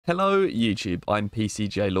Hello YouTube, I'm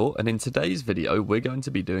PCJLaw, and in today's video we're going to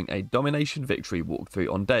be doing a Domination Victory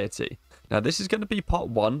walkthrough on Deity. Now this is going to be part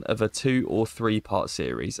 1 of a 2 or 3 part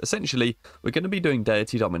series. Essentially, we're going to be doing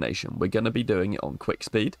Deity Domination. We're going to be doing it on quick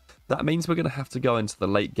speed. That means we're going to have to go into the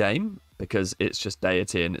late game, because it's just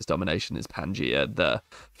Deity and its Domination is Pangea. The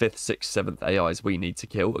 5th, 6th, 7th AIs we need to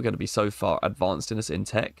kill are going to be so far advanced in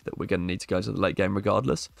tech that we're going to need to go to the late game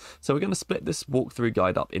regardless. So we're going to split this walkthrough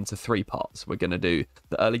guide up into 3 parts. We're going to do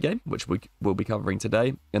the early game, which we will be covering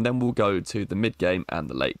today, and then we'll go to the mid game and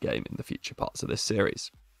the late game in the future parts of this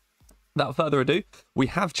series. Without further ado, we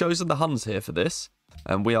have chosen the Huns here for this,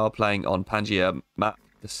 and we are playing on Pangea map,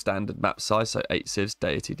 the standard map size, so 8 civs,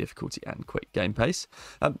 Deity difficulty, and quick game pace.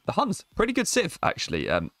 The Huns, pretty good civ, actually.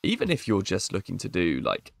 Even if you're just looking to do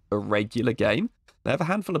like a regular game, they have a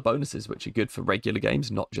handful of bonuses which are good for regular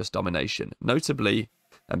games, not just domination. Notably,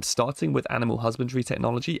 starting with animal husbandry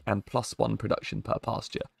technology and +1 production per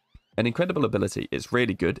pasture. An incredible ability. It's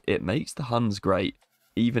really good. It makes the Huns great,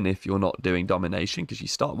 even if you're not doing domination, because you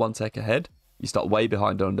start 1 tech ahead. You start way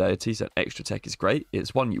behind on Deity, so extra tech is great.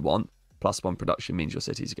 It's one you want. +1 production means your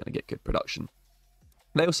cities are going to get good production.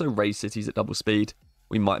 They also raise cities at double speed.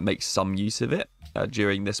 We might make some use of it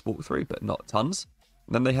during this walkthrough, but not tons.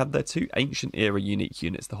 And then they have their 2 ancient era unique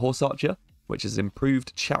units, the Horse Archer, which is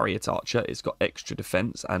improved Chariot Archer. It's got extra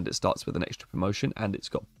defense and it starts with an extra promotion, and it's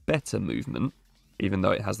got better movement, even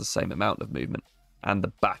though it has the same amount of movement. And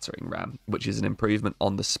the Battering Ram, which is an improvement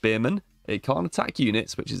on the Spearman. It can't attack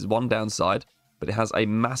units, which is one downside, but it has a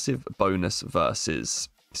massive bonus versus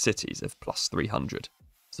cities of +300.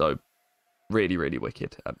 So really, really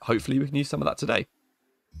wicked. Hopefully we can use some of that today.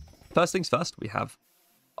 First things first, we have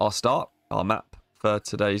our start, our map for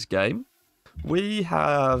today's game. We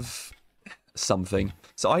have something.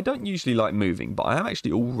 So I don't usually like moving, but I am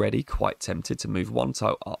actually already quite tempted to move 1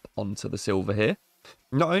 tile up onto the silver here.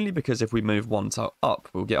 Not only because if we move 1 tile up,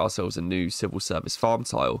 we'll get ourselves a new civil service farm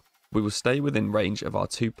tile. We will stay within range of our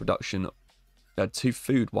 2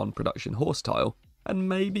 food, 1 production horse tile. And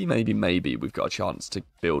maybe we've got a chance to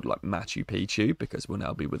build like Machu Picchu, because we'll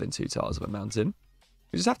now be within 2 tiles of a mountain.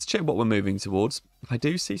 We just have to check what we're moving towards. I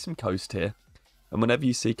do see some coast here. And whenever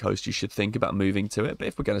you see coast, you should think about moving to it. But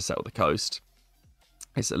if we're going to settle the coast,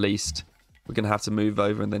 it's at least we're going to have to move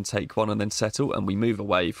over and then take 1 and then settle. And we move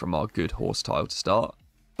away from our good horse tile to start.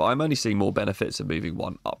 But I'm only seeing more benefits of moving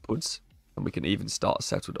 1 upwards. And we can even start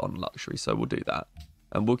settled on luxury. So we'll do that.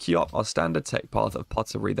 And we'll queue up our standard tech path of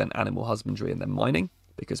pottery, then animal husbandry, and then mining.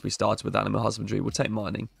 Because we started with animal husbandry, we'll take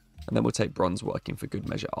mining. And then we'll take bronze working for good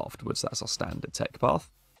measure afterwards. That's our standard tech path.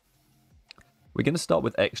 We're going to start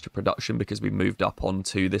with extra production because we moved up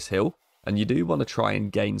onto this hill. And you do want to try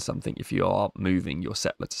and gain something if you are moving your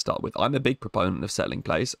settler to start with. I'm a big proponent of settling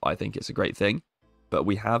place. I think it's a great thing. But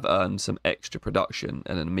we have earned some extra production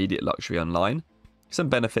and an immediate luxury online. Some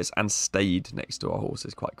benefits, and stayed next to our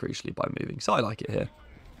horses quite crucially by moving. So I like it here.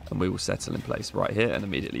 And we will settle in place right here and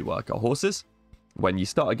immediately work our horses. When you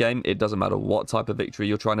start a game, it doesn't matter what type of victory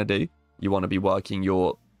you're trying to do. You want to be working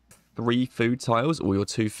your 3 food tiles or your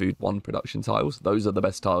 2 food, 1 production tiles. Those are the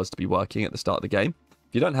best tiles to be working at the start of the game.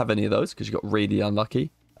 If you don't have any of those because you got really unlucky,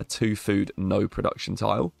 a 2 food, no production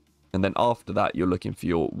tile. And then after that, you're looking for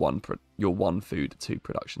your 1 food, 2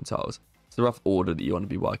 production tiles. It's the rough order that you want to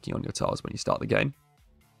be working on your tiles when you start the game.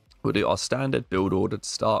 We'll do our standard build order to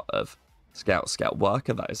start of Scout, Scout,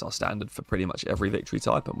 Worker. That is our standard for pretty much every victory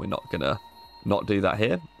type, and we're not going to not do that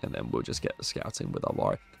here. And then we'll just get the scouting with our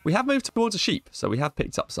warrior. We have moved towards a sheep, so we have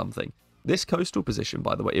picked up something. This coastal position,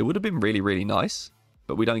 by the way, it would have been really, really nice,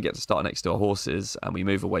 but we don't get to start next to our horses, and we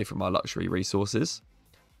move away from our luxury resources.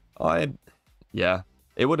 Yeah,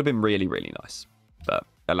 it would have been really, really nice. But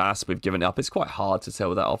alas, we've given it up. It's quite hard to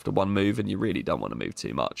tell that after 1 move, and you really don't want to move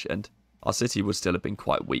too much. And our city would still have been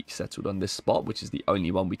quite weak settled on this spot, which is the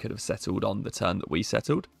only one we could have settled on the turn that we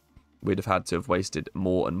settled. We'd have had to have wasted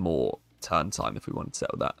more and more turn time if we wanted to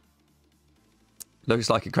settle that.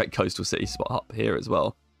 Looks like a great coastal city spot up here as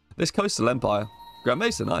well. This coastal empire, Grand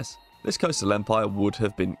Mesa, nice. This coastal empire would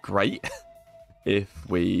have been great if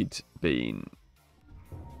we'd been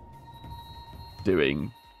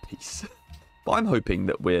doing peace. But I'm hoping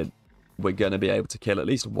that we're going to be able to kill at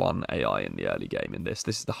least 1 AI in the early game in this.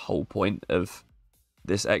 This is the whole point of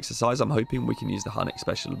this exercise. I'm hoping we can use the Hunnic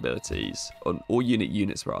special abilities, or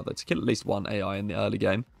units rather, to kill at least 1 AI in the early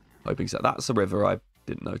game. Hoping so. That's a river I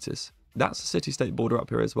didn't notice. That's a city-state border up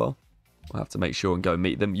here as well. We'll have to make sure and go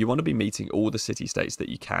meet them. You want to be meeting all the city-states that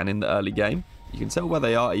you can in the early game. You can tell where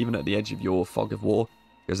they are even at the edge of your fog of war,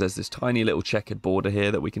 because there's this tiny little checkered border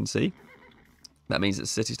here that we can see. That means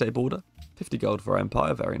it's a city-state border. 50 gold for our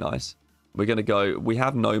empire, very nice. we're going to go, we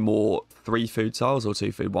have no more 3 food tiles or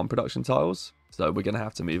 2 food, 1 production tiles. So we're going to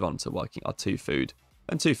have to move on to working our 2 food.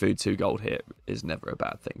 And 2 food, 2 gold here is never a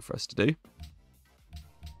bad thing for us to do.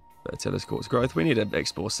 But Attila's Court's growth. We need to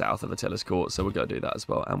explore south of Attila's Court, so we'll go do that as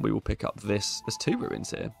well. And we will pick up this. There's 2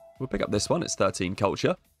 ruins here. We'll pick up this one. It's 13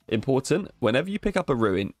 culture. Important, whenever you pick up a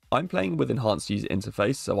ruin, I'm playing with enhanced user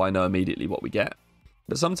interface, so I know immediately what we get.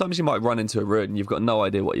 But sometimes you might run into a ruin and you've got no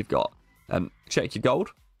idea what you've got. Check your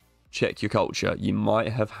gold. Check your culture. You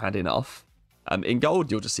might have had enough. In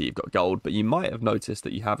gold, you'll just see you've got gold, but you might have noticed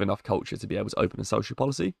that you have enough culture to be able to open a social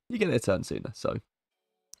policy. You get it a turn sooner, so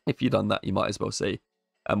if you've done that, you might as well see.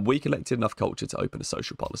 We collected enough culture to open a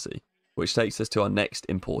social policy, which takes us to our next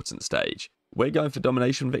important stage. We're going for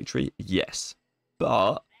Domination Victory, yes,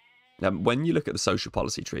 but when you look at the social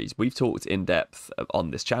policy trees, we've talked in depth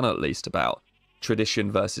on this channel at least about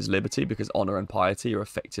tradition versus liberty, because honor and piety are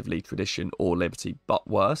effectively tradition or liberty, but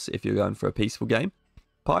worse if you're going for a peaceful game.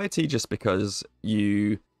 Piety, just because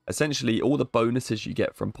you essentially all the bonuses you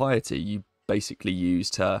get from piety, you basically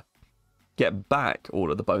use to get back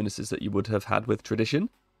all of the bonuses that you would have had with tradition.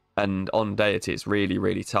 And on deity, it's really,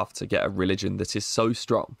 really tough to get a religion that is so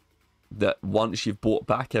strong that once you've bought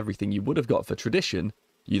back everything you would have got for tradition,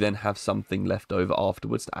 you then have something left over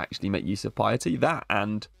afterwards to actually make use of piety. That,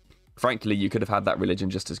 and frankly, you could have had that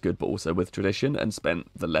religion just as good, but also with tradition, and spent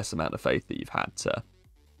the less amount of faith that you've had to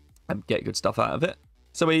get good stuff out of it.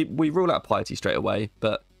 So we rule out piety straight away,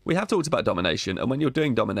 but we have talked about domination, and when you're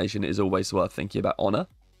doing domination, it is always worth thinking about honor.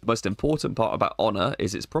 The most important part about honor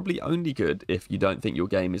is it's probably only good if you don't think your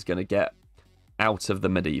game is going to get out of the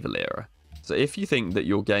medieval era. So if you think that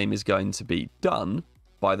your game is going to be done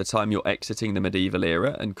by the time you're exiting the medieval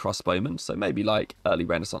era and crossbowmen, so maybe like early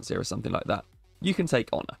Renaissance era, something like that, you can take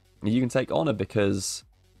honor. You can take honor because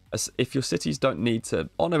if your cities don't need to...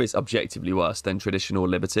 Honor is objectively worse than tradition or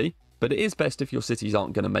liberty, but it is best if your cities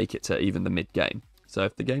aren't going to make it to even the mid-game. So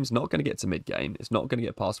if the game's not going to get to mid-game, it's not going to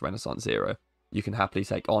get past Renaissance era, you can happily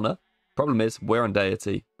take honor. Problem is, we're on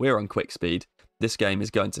deity, we're on quick speed. This game is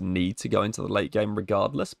going to need to go into the late game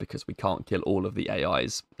regardless, because we can't kill all of the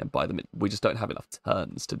AIs, and we just don't have enough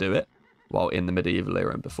turns to do it, while in the medieval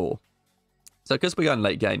era and before. So because we're going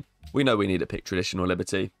late game, we know we need to pick tradition or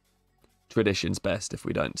liberty. Tradition's best if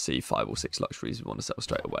we don't see 5 or 6 luxuries we want to sell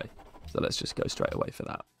straight away. So let's just go straight away for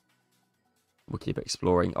that. We'll keep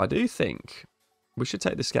exploring. I do think we should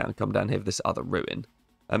take the scout and come down here for this other ruin.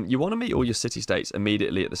 You want to meet all your city-states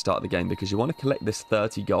immediately at the start of the game, because you want to collect this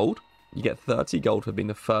 30 gold. You get 30 gold for being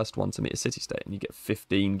the first one to meet a city-state, and you get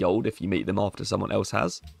 15 gold if you meet them after someone else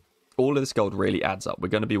has. All of this gold really adds up. We're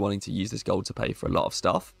going to be wanting to use this gold to pay for a lot of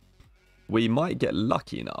stuff. We might get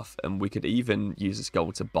lucky enough, and we could even use this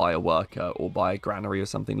gold to buy a worker or buy a granary or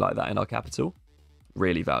something like that in our capital.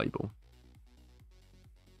 Really valuable.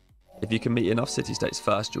 If you can meet enough city-states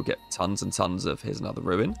first, you'll get tons and tons of... Here's another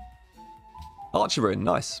ruin. Archer ruin,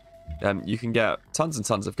 nice. You can get tons and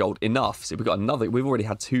tons of gold, enough. See, we've got another... We've already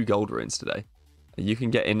had 2 gold ruins today. You can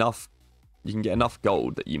get enough... You can get enough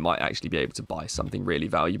gold that you might actually be able to buy something really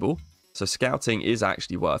valuable. So scouting is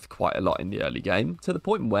actually worth quite a lot in the early game, to the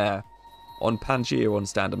point where on Pangaea, on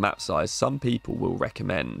standard map size, some people will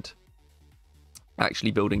recommend actually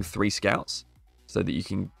building 3 scouts so that you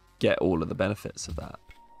can get all of the benefits of that.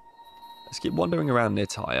 Let's keep wandering around near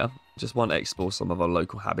Tyre. Just want to explore some of our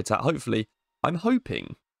local habitat. Hopefully, I'm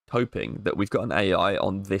hoping that we've got an AI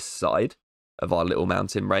on this side of our little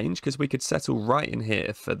mountain range, because we could settle right in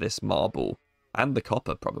here for this marble and the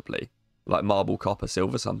copper, probably. Like marble, copper,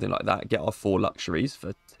 silver, something like that. Get our 4 luxuries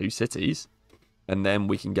for 2 cities. And then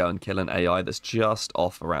we can go and kill an AI that's just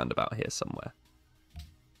off around about here somewhere.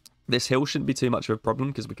 This hill shouldn't be too much of a problem,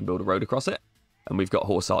 because we can build a road across it. And we've got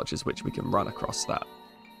horse archers, which we can run across that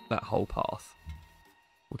whole path.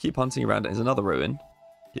 We'll keep hunting around. There's another ruin.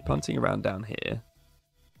 Keep hunting around down here.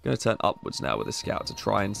 Going to turn upwards now with a scout to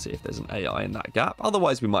try and see if there's an AI in that gap.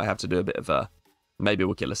 Otherwise, we might have to do a bit of a... Maybe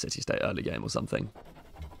we'll kill a city-state early game or something.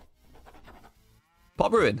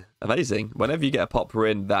 Pop ruin. Amazing. Whenever you get a pop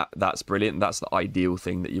ruin, that's brilliant. That's the ideal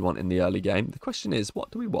thing that you want in the early game. The question is,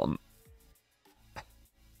 what do we want?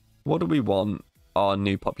 What do we want our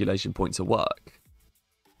new population point to work?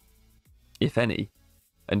 If any.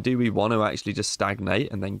 And do we want to actually just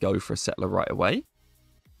stagnate and then go for a settler right away?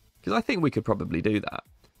 Because I think we could probably do that.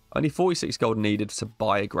 Only 46 gold needed to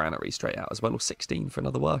buy a granary straight out as well, or 16 for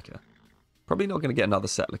another worker. Probably not going to get another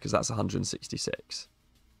settler because that's 166.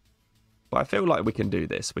 But I feel like we can do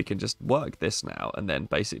this. We can just work this now and then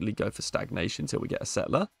basically go for stagnation until we get a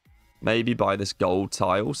settler. Maybe buy this gold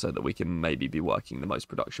tile so that we can maybe be working the most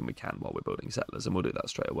production we can while we're building settlers, and we'll do that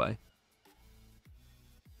straight away.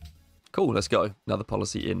 Cool, let's go. Another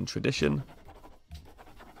policy in tradition.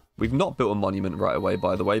 We've not built a monument right away,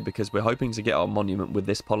 by the way, because we're hoping to get our monument with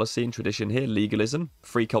this policy and tradition here. Legalism,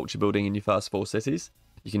 free culture building in your first 4 cities.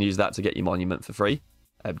 You can use that to get your monument for free.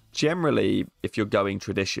 Generally, if you're going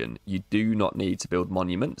tradition, you do not need to build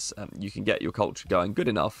monuments. You can get your culture going good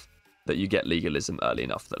enough that you get legalism early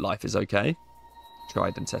enough that life is okay.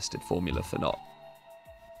 Tried and tested formula for not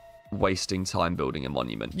wasting time building a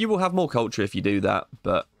monument. You will have more culture if you do that,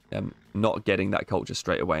 but not getting that culture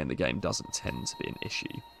straight away in the game doesn't tend to be an issue.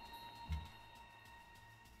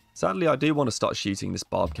 Sadly, I do want to start shooting this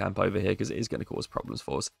barb camp over here because it is going to cause problems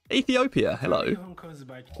for us. Ethiopia, hello.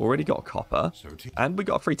 Already got copper. And we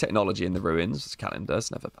got a free technology in the ruins calendar.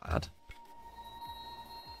 It's never bad.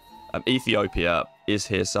 Ethiopia is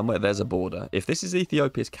here somewhere. There's a border. If this is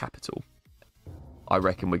Ethiopia's capital, I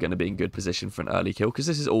reckon we're going to be in good position for an early kill because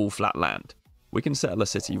this is all flat land. We can settle a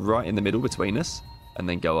city right in the middle between us and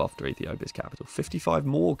then go after Ethiopia's capital. 55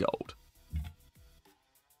 more gold.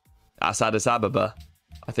 That's Addis Ababa.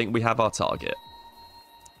 I think we have our target.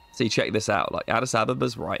 See, check this out. Like, Addis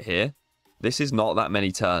Ababa's right here. This is not that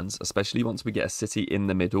many turns, especially once we get a city in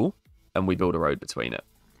the middle and we build a road between it.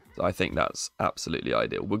 So I think that's absolutely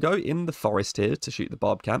ideal. We'll go in the forest here to shoot the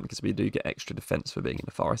barb camp because we do get extra defense for being in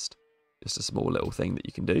the forest. Just a small little thing that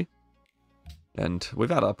you can do. And we've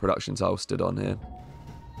had our production tile stood on here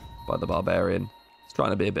by the barbarian. It's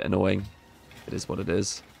trying to be a bit annoying. It is what it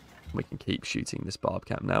is. We can keep shooting this barb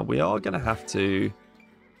camp now. We are going to have to...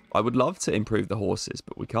 I would love to improve the horses,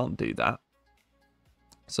 but we can't do that.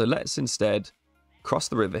 So let's instead cross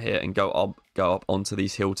the river here and go up onto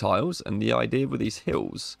these hill tiles. And the idea with these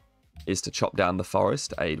hills is to chop down the forest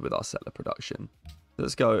to aid with our settler production.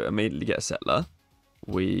 Let's go immediately get a settler.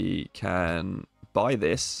 We can buy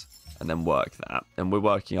this and then work that. And we're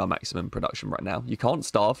working our maximum production right now. You can't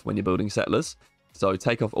starve when you're building settlers. So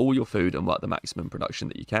take off all your food and work the maximum production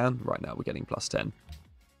that you can. Right now we're getting +10.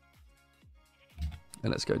 And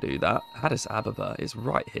let's go do that. Addis Ababa is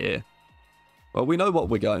right here. Well, we know what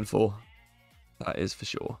we're going for. That is for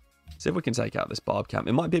sure. See if we can take out this barb camp.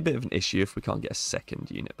 It might be a bit of an issue if we can't get a second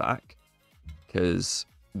unit back. Because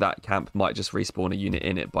that camp might just respawn a unit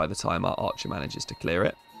in it by the time our archer manages to clear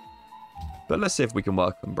it. But let's see if we can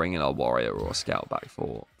work on bringing our warrior or a scout back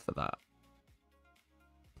for that.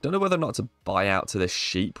 Don't know whether or not to buy out to this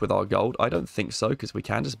sheep with our gold. I don't think so, because we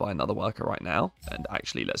can just buy another worker right now. And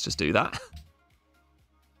actually, let's just do that.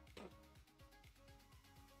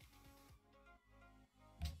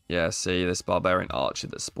 Yeah, see, this barbarian archer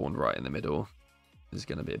that spawned right in the middle is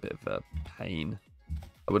going to be a bit of a pain.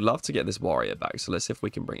 I would love to get this warrior back, so let's see if we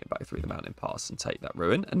can bring it back through the mountain pass and take that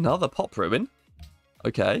ruin. Another pop ruin.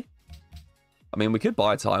 Okay. I mean, we could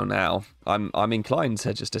buy a tile now. I'm inclined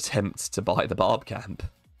to just attempt to buy the barb camp.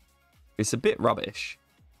 It's a bit rubbish.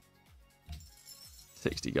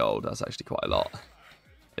 60 gold, that's actually quite a lot.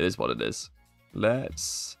 It is what it is.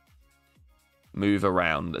 Let's move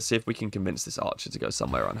around. Let's see if we can convince this archer to go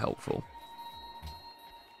somewhere unhelpful.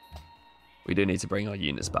 We do need to bring our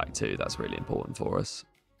units back too. That's really important for us.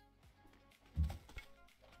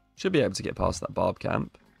 Should be able to get past that barb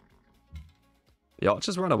camp. The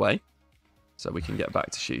archers run away, so we can get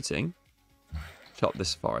back to shooting. Chop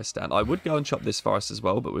this forest down. I would go and chop this forest as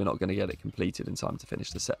well, but we're not going to get it completed in time to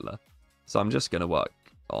finish the settler. So I'm just going to work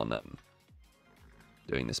on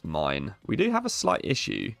doing this mine. We do have a slight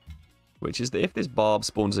issue, which is that if this barb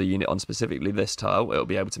spawns a unit on specifically this tile, it'll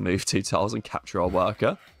be able to move 2 tiles and capture our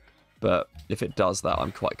worker. But if it does that,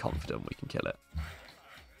 I'm quite confident we can kill it.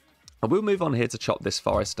 I will move on here to chop this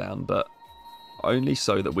forest down, but only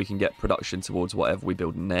so that we can get production towards whatever we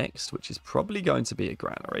build next, which is probably going to be a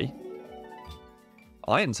granary.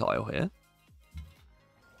 Iron tile here.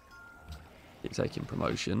 Keep taking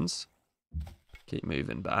promotions. Keep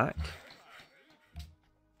moving back.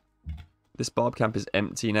 This barb camp is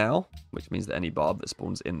empty now, which means that any barb that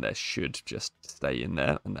spawns in there should just stay in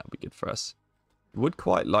there, and that would be good for us. Would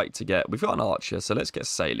quite like to get... We've got an archer, so let's get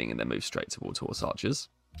sailing and then move straight towards horse archers.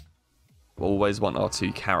 We always want our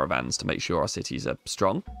 2 caravans to make sure our cities are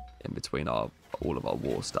strong in between all of our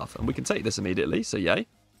war stuff. And we can take this immediately, so yay.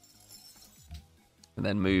 And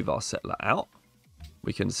then move our settler out.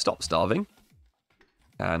 We can stop starving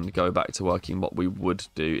and go back to working what we would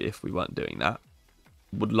do if we weren't doing that.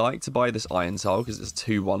 Would like to buy this iron tile because it's a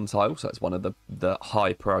 2-1 tile, so it's one of the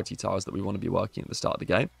high priority tiles that we want to be working at the start of the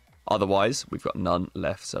game. Otherwise, we've got none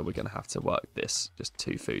left, so we're going to have to work this just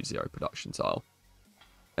 2 food, 0 production tile.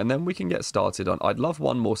 And then we can get started on... I'd love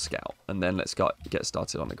one more scout, and then let's get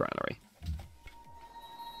started on the granary.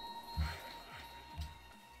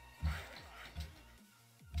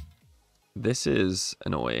 This is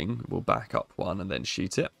annoying. We'll back up one and then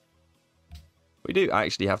shoot it. We do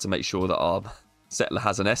actually have to make sure that our settler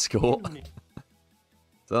has an escort.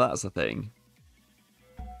 So that's the thing.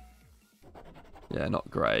 Yeah, not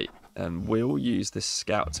great. And we'll use this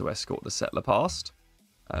scout to escort the settler past.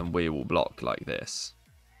 And we will block like this.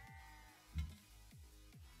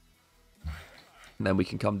 And then we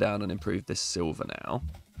can come down and improve this silver now.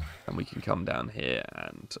 And we can come down here,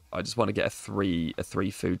 and I just want to get a three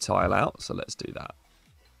food tile out, so let's do that.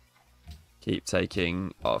 Keep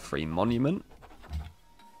taking our free monument.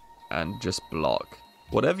 And just block.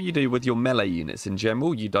 Whatever you do with your melee units in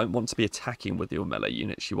general, you don't want to be attacking with your melee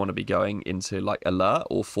units. You want to be going into like alert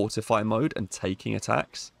or fortify mode and taking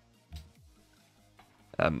attacks.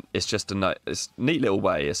 It's just it's a neat little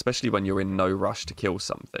way, especially when you're in no rush to kill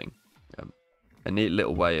something. A neat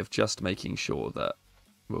little way of just making sure that,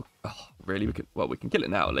 well, really, we can kill it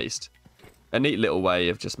now at least. A neat little way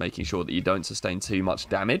of just making sure that you don't sustain too much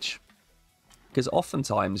damage. Because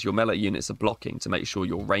oftentimes your melee units are blocking to make sure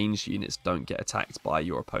your ranged units don't get attacked by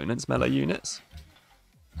your opponent's melee units.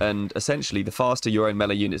 And essentially, the faster your own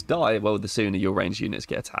melee units die, well, the sooner your ranged units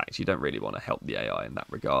get attacked. You don't really want to help the AI in that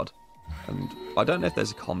regard. And I don't know if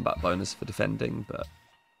there's a combat bonus for defending, but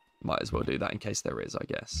might as well do that in case there is, I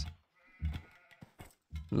guess.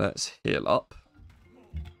 Let's heal up.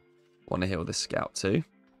 Want to heal this scout too.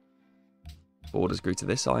 Borders grew to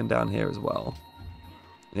this iron down here as well.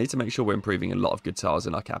 We need to make sure we're improving a lot of good tiles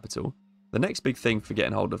in our capital. The next big thing for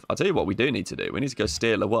getting hold of... I'll tell you what we do need to do. We need to go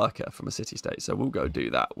steal a worker from a city-state. So we'll go do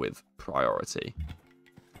that with priority.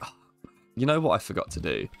 You know what I forgot to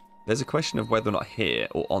do? There's a question of whether or not here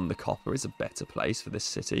or on the copper is a better place for this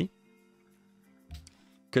city.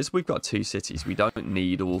 Because we've got 2 cities, we don't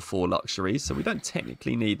need all 4 luxuries. So we don't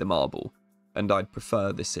technically need the marble. And I'd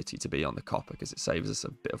prefer this city to be on the copper because it saves us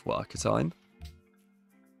a bit of worker time.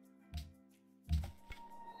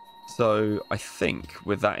 So I think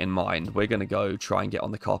with that in mind, we're going to go try and get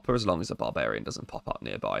on the copper as long as a barbarian doesn't pop up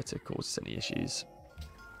nearby to cause us any issues.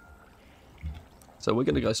 So we're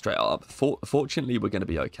going to go straight up. Fortunately, we're going to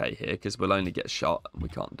be okay here because we'll only get shot and we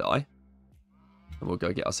can't die. And we'll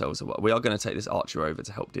go get ourselves a... We are going to take this archer over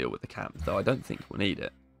to help deal with the camp, though I don't think we'll need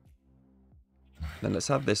it. Then let's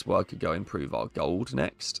have this worker go improve our gold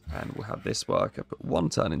next. And we'll have this worker put 1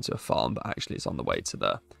 turn into a farm, but actually it's on the way to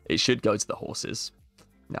the... It should go to the horses,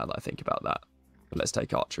 now that I think about that. But let's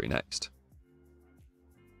take archery next.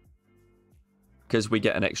 Because we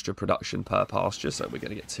get an extra production per pasture, so we're going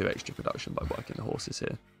to get 2 extra production by working the horses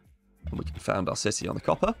here. And we can found our city on the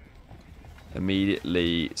copper.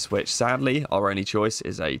 Immediately switch. Sadly, our only choice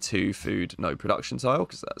is a 2 food, no production tile,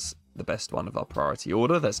 because that's the best one of our priority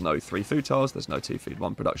order. There's no 3 food tiles, there's no 2 food,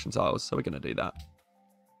 1 production tiles, so we're going to do that.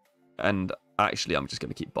 And actually, I'm just going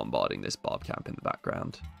to keep bombarding this barb camp in the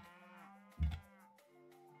background.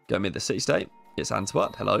 Go mid the city-state. It's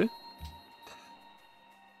Antwerp. Hello. Are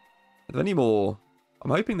there any more?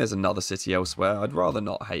 I'm hoping there's another city elsewhere. I'd rather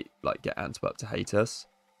not get Antwerp to hate us.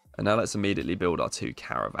 And now let's immediately build our 2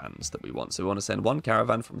 caravans that we want. So we want to send 1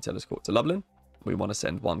 caravan from Attila's Court to Lublin. We want to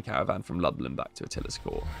send 1 caravan from Lublin back to Attila's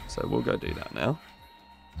Court. So we'll go do that now.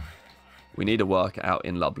 We need a worker out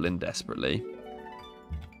in Lublin desperately.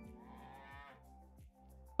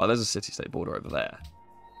 Oh, there's a city-state border over there.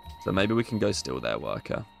 So maybe we can go steal their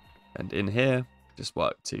worker. And in here, just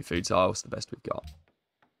work 2 food tiles, the best we've got.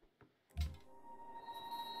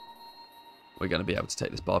 We're going to be able to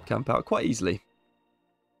take this barb camp out quite easily.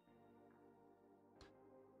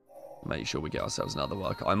 Make sure we get ourselves another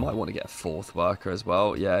worker. I might want to get a 4th worker as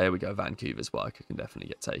well. Yeah, here we go. Vancouver's worker can definitely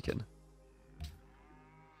get taken.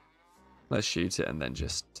 Let's shoot it and then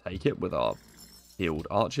just take it with our healed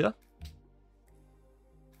archer.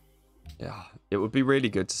 Yeah, it would be really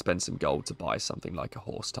good to spend some gold to buy something like a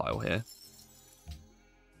horse tile here.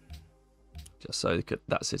 Just so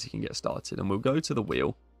that city can get started. And we'll go to the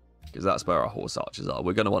wheel, because that's where our horse archers are.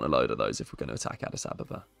 We're going to want a load of those if we're going to attack Addis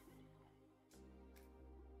Ababa.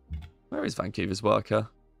 Where is Vancouver's worker?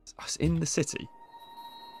 It's in the city.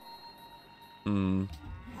 I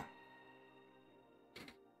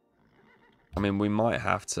mean, we might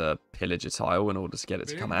have to pillage a tile in order to get it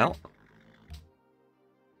to come out.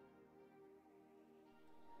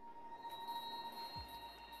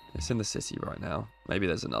 It's in the city right now. Maybe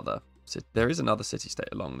there's another. There is another city-state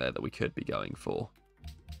along there that we could be going for.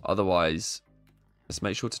 Otherwise, let's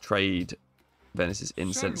make sure to trade Venice's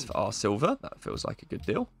incense for our silver. That feels like a good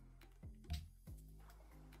deal.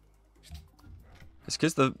 It's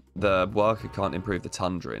because the worker can't improve the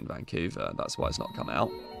tundra in Vancouver. That's why it's not come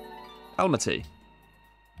out. Almaty.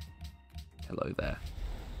 Hello there.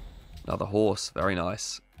 Another horse. Very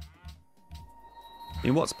nice. I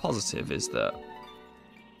mean, what's positive is that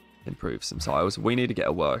improve some tiles. We need to get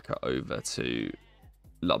a worker over to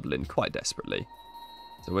Lublin quite desperately.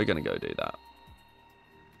 So we're going to go do that.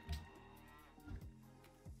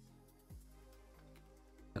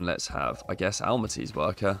 And let's have, I guess, Almaty's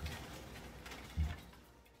worker.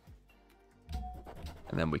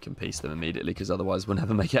 And then we can piece them immediately, because otherwise we'll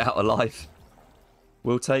never make it out alive.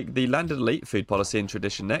 We'll take the Landed Elite food policy and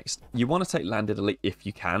tradition next. You want to take Landed Elite if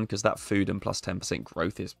you can, because that food and plus 10%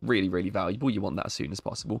 growth is really, really valuable. You want that as soon as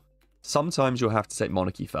possible. Sometimes you'll have to take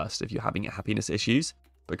Monarchy first if you're having happiness issues.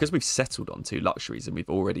 Because we've settled on 2 luxuries and we've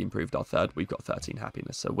already improved our third, we've got 13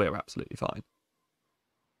 happiness, so we're absolutely fine.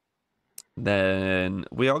 Then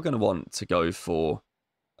we are going to want to go for,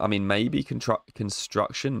 I mean, maybe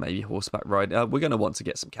construction, maybe horseback ride. We're going to want to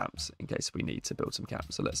get some camps in case we need to build some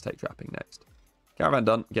camps. So let's take trapping next. Caravan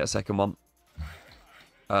done. Get a second one.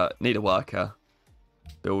 Need a worker.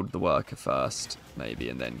 Build the worker first, maybe,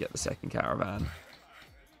 and then get the second caravan.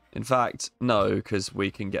 In fact, no, because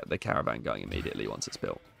we can get the caravan going immediately once it's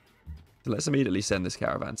built. So let's immediately send this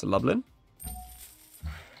caravan to Lublin.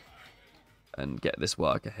 And get this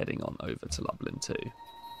worker heading on over to Lublin too.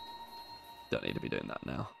 Don't need to be doing that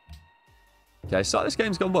now. Okay, so this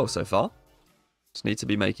game's gone well so far. Just need to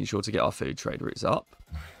be making sure to get our food trade routes up.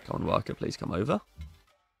 Come on, worker, please come over.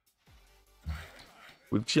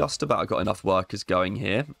 We've just about got enough workers going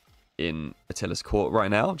here in Attila's court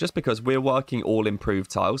right now, just because we're working all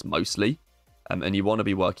improved tiles mostly. And you want to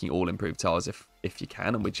be working all improved tiles if you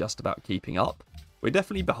can, and we're just about keeping up. We're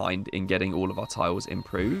definitely behind in getting all of our tiles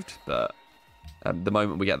improved, but the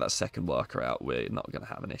moment we get that second worker out, we're not going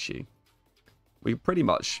to have an issue. We pretty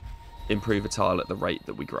much improve a tile at the rate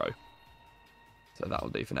that we grow. So that'll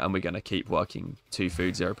do for now. And we're going to keep working 2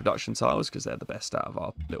 food, 0 production tiles because they're the best out of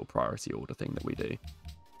our little priority order thing that we do.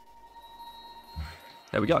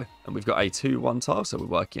 There we go. And we've got a 2-1 tile, so we're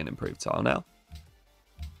working an improved tile now.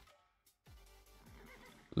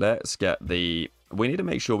 Let's get the... We need to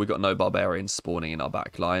make sure we've got no barbarians spawning in our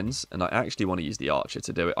back lines, and I actually want to use the archer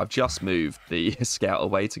to do it. I've just moved the scout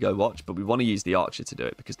away to go watch, but we want to use the archer to do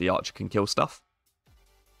it because the archer can kill stuff,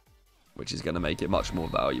 which is going to make it much more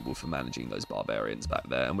valuable for managing those barbarians back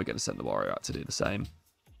there, and we're going to send the warrior out to do the same.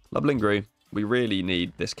 Lublin grew. We really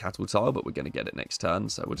need this cattle tile, but we're going to get it next turn,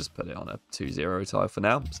 so we'll just put it on a 2-0 tile for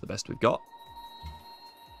now. It's the best we've got.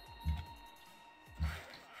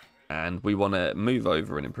 And we want to move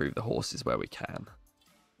over and improve the horses where we can.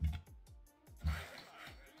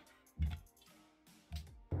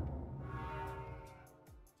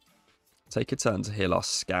 Take a turn to heal our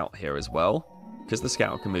scout here as well. Because the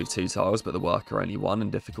scout can move 2 tiles, but the worker only 1 in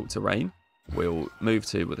difficult terrain. We'll move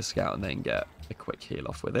 2 with the scout and then get a quick heal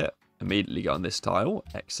off with it. Immediately go on this tile.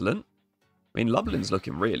 Excellent. I mean, Lublin's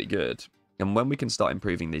looking really good. And when we can start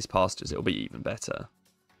improving these pastures, it'll be even better.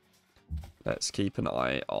 Let's keep an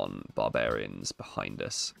eye on barbarians behind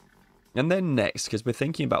us. And then next, because we're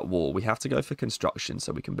thinking about war, we have to go for construction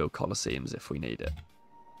so we can build colosseums if we need it.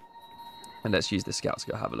 And let's use the scout to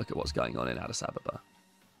go have a look at what's going on in Addis Ababa.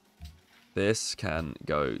 This can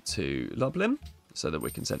go to Lublin so that we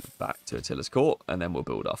can send it back to Attila's court, and then we'll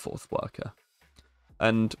build our 4th worker.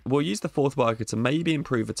 And we'll use the 4th worker to maybe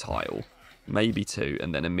improve a tile, maybe 2,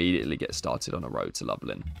 and then immediately get started on a road to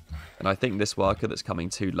Lublin. And I think this worker that's coming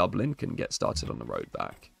to Lublin can get started on the road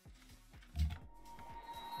back.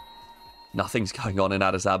 Nothing's going on in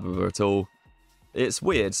Addis Ababa at all. It's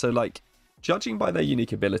weird. So, like, judging by their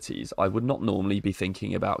unique abilities, I would not normally be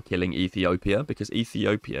thinking about killing Ethiopia, because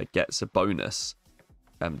Ethiopia gets a bonus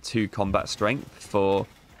to combat strength for...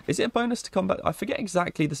 Is it a bonus to combat? I forget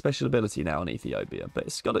exactly the special ability now in Ethiopia, but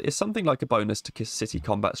it's something like a bonus to city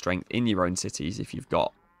combat strength in your own cities if you've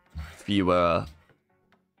got fewer...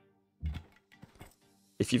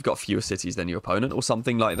 If you've got fewer cities than your opponent or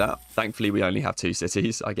something like that. Thankfully, we only have 2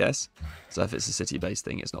 cities, I guess. So if it's a city-based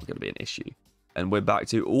thing, it's not going to be an issue. And we're back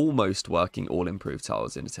to almost working all improved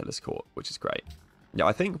tiles in Attila's court, which is great. Yeah,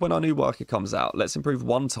 I think when our new worker comes out, let's improve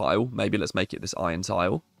 1 tile. Maybe let's make it this iron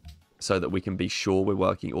tile so that we can be sure we're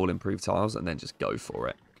working all improved tiles and then just go for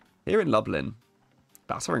it. Here in Lublin,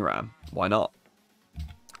 battering ram. Why not?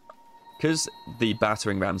 Because the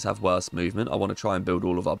battering rams have worse movement, I want to try and build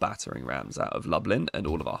all of our battering rams out of Lublin and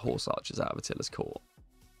all of our horse archers out of Attila's court.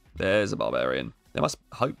 There's a barbarian. There must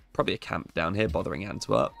probably a camp down here bothering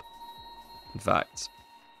Antwerp. In fact,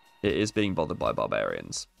 it is being bothered by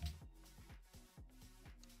barbarians.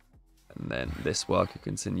 And then this worker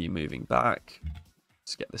continue moving back.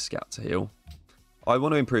 Just get the scout to heal. I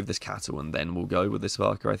want to improve this cattle and then we'll go with this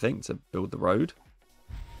worker, I think, to build the road.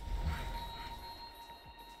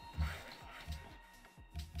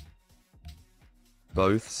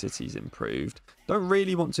 Both cities improved. Don't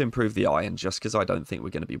really want to improve the iron just because I don't think we're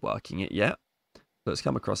going to be working it yet. Let's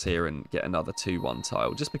come across here and get another 2-1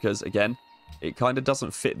 tile. Just because, again, it kind of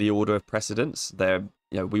doesn't fit the order of precedence. There,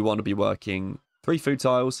 we want to be working 3 food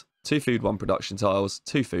tiles, 2 food, 1 production tiles,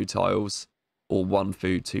 2 food tiles, or 1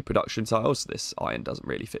 food, 2 production tiles. This iron doesn't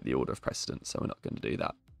really fit the order of precedence, so we're not going to do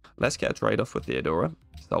that. Let's get a trade off with Theodora.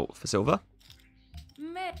 Salt for silver.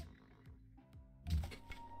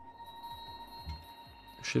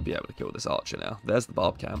 Should be able to kill this archer now. There's the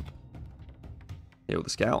barb camp. Heal the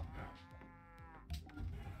scout.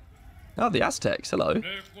 Oh, the Aztecs. Hello.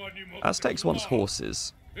 Aztecs wants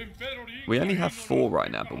horses. We only have 4 right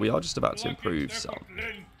now, but we are just about to improve some.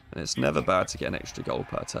 And it's never bad to get an extra gold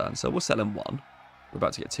per turn, so we'll sell him 1. We're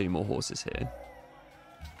about to get 2 more horses here.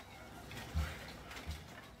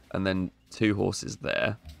 And then 2 horses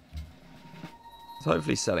there. So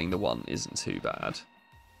hopefully selling the 1 isn't too bad.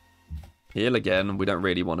 Heal again, we don't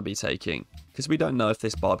really want to be taking, because we don't know if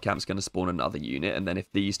this barb camp's going to spawn another unit, and then if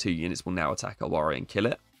these 2 units will now attack our warrior and kill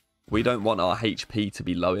it. We don't want our HP to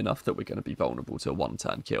be low enough that we're going to be vulnerable to a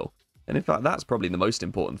 1-turn kill. And in fact, that's probably the most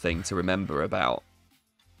important thing to remember about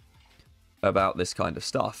this kind of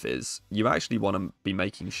stuff, is you actually want to be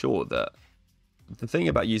making sure that the thing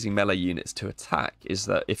about using melee units to attack is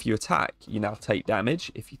that if you attack, you now take damage.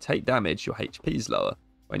 If you take damage, your HP is lower.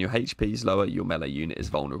 When your HP is lower, your melee unit is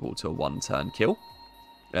vulnerable to a 1-turn kill.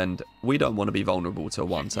 And we don't want to be vulnerable to a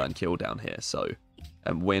 1-turn kill down here, so...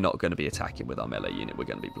 And we're not going to be attacking with our melee unit, we're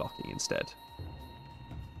going to be blocking instead.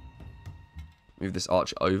 Move this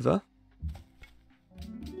archer over.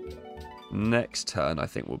 Next turn, I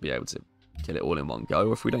think we'll be able to kill it all in one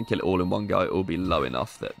go. If we don't kill it all in one go, it will be low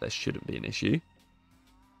enough that there shouldn't be an issue.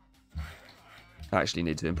 I actually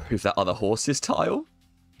need to improve that other horses tile.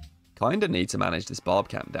 Kind of need to manage this barb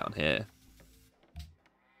camp down here.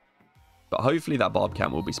 But hopefully that barb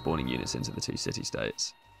camp will be spawning units into the 2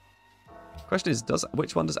 city-states. Question is,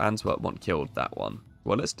 which one does Antwerp want killed? That one.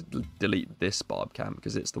 Well, let's delete this barb camp,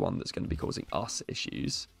 because it's the one that's going to be causing us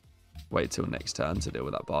issues. Wait till next turn to deal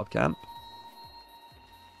with that barb camp.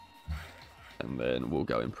 And then we'll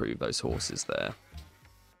go improve those horses there.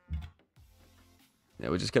 Yeah,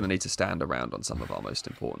 we're just going to need to stand around on some of our most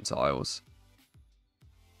important tiles.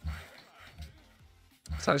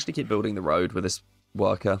 Let's actually keep building the road with this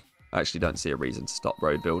worker. I actually don't see a reason to stop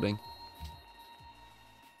road building.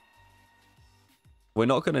 We're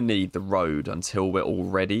not going to need the road until we're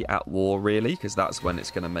already at war, really, because that's when it's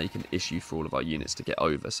going to make an issue for all of our units to get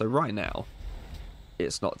over. So right now,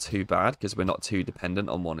 it's not too bad, because we're not too dependent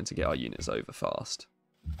on wanting to get our units over fast.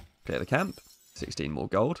 Clear the camp. 16 more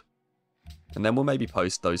gold. And then we'll maybe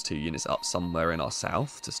post those 2 units up somewhere in our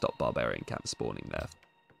south to stop barbarian camps spawning there.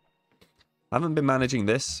 Haven't been managing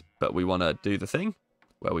this, but we want to do the thing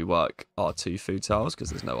where we work our 2 food tiles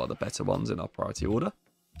because there's no other better ones in our priority order.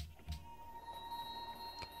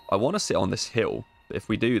 I want to sit on this hill, but if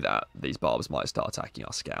we do that, these barbs might start attacking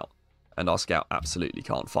our scout, and our scout absolutely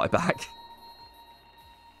can't fight back.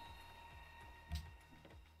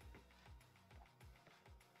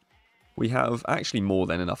 We have actually more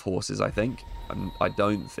than enough horses, I think, and I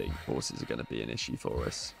don't think horses are going to be an issue for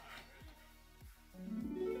us.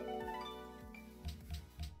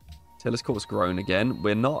 Tiller's Court's grown again.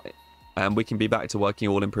 We're not, and we can be back to working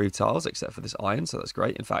all improved tiles except for this iron, so that's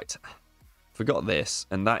great. In fact, forgot this,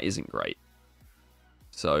 and that isn't great.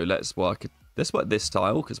 So let's work this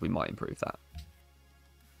tile because we might improve that.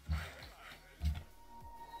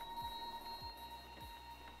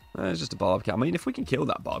 It's just a barb camp. I mean, if we can kill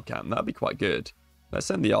that barb camp, that'd be quite good. Let's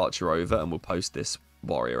send the archer over, and we'll post this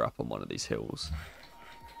warrior up on one of these hills.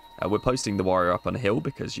 We're posting the warrior up on a hill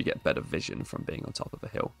because you get better vision from being on top of a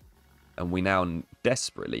hill. And we now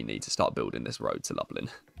desperately need to start building this road to Lublin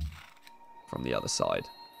from the other side.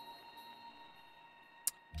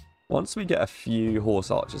 Once we get a few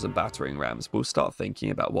horse archers and battering rams, we'll start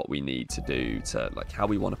thinking about what we need to do to, like, how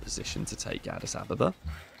we want to position to take Addis Ababa.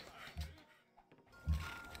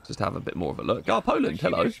 Just have a bit more of a look. Oh, Poland,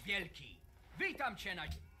 hello.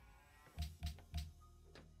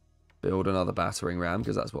 Build another battering ram,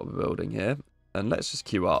 because that's what we're building here. And let's just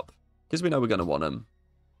queue up, because we know we're going to want them.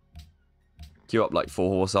 Queue up like 4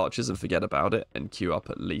 horse archers and forget about it, and queue up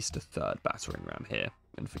at least a 3rd battering ram here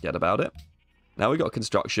and forget about it. Now we got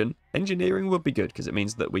construction. Engineering would be good, because it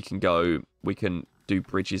means that we can do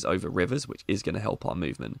bridges over rivers, which is going to help our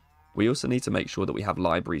movement. We also need to make sure that we have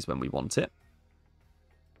libraries when we want it.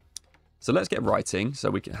 So let's get writing, so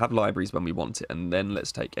we can have libraries when we want it, and then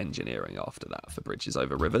let's take engineering after that for bridges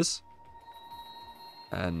over rivers.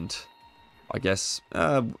 And I guess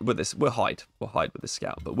with this, we'll hide with the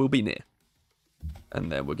scout, but we'll be near.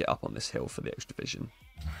 And then we'll get up on this hill for the extra vision.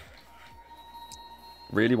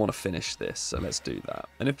 Really want to finish this, so let's do that.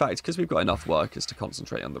 And in fact, because we've got enough workers to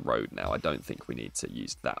concentrate on the road now, I don't think we need to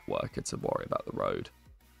use that worker to worry about the road.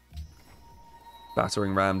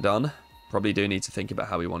 Battering ram done. Probably do need to think about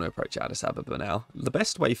how we want to approach Addis Ababa now. The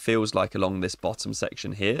best way feels like along this bottom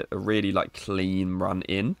section here, a really like clean run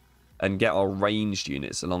in, and get our ranged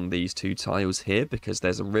units along these 2 tiles here, because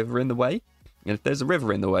there's a river in the way. And if there's a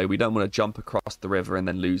river in the way, we don't want to jump across the river and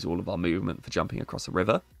then lose all of our movement for jumping across a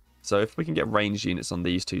river. So if we can get ranged units on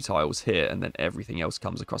these 2 tiles here, and then everything else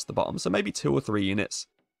comes across the bottom. So maybe 2 or 3 units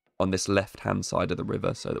on this left-hand side of the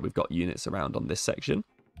river, so that we've got units around on this section.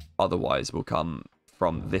 Otherwise, we'll come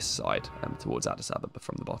from this side towards Addis Ababa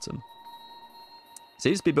from the bottom.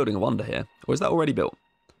 Seems to be building a wonder here. Or is that already built?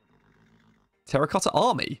 Terracotta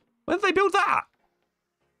Army? When did they build that?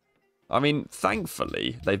 I mean,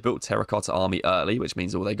 thankfully, they've built Terracotta Army early, which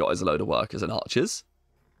means all they got is a load of workers and archers.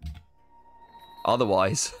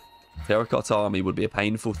 Otherwise, Terracotta Army would be a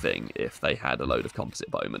painful thing if they had a load of composite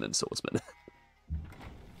bowmen and swordsmen.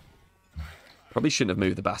 Probably shouldn't have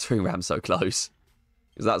moved the battering ram so close.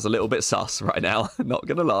 Because that's a little bit sus right now. Not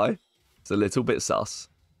going to lie. It's a little bit sus.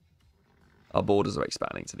 Our borders are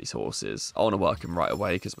expanding to these horses. I want to work them right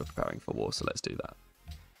away because we're preparing for war, so let's do that.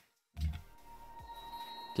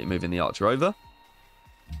 Keep moving the archer over.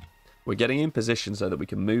 We're getting in position so that we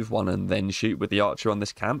can move one and then shoot with the archer on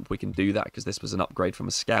this camp. We can do that because this was an upgrade from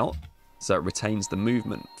a scout. So it retains the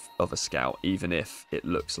movement of a scout even if it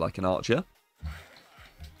looks like an archer.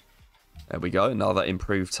 There we go, another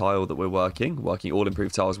improved tile that we're working. Working all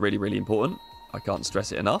improved tiles is really, really important. I can't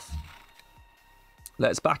stress it enough.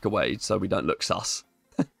 Let's back away so we don't look sus.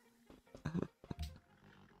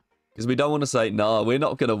 Because we don't want to say, nah, we're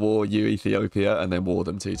not going to war you, Ethiopia, and then war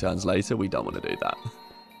them 2 turns later. We don't want to do that.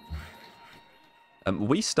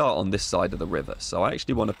 We start on this side of the river, so I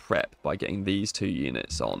actually want to prep by getting these 2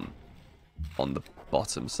 units on the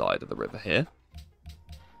bottom side of the river here.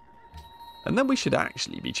 And then we should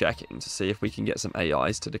actually be checking to see if we can get some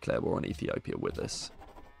AIs to declare war on Ethiopia with us.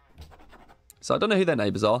 So I don't know who their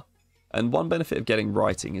neighbours are. And one benefit of getting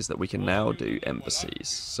writing is that we can now do embassies.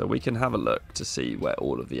 So we can have a look to see where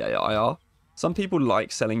all of the AI are. Some people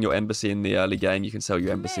like selling your embassy in the early game. You can sell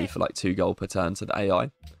your embassy for like 2 gold per turn to the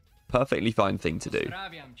AI. Perfectly fine thing to do.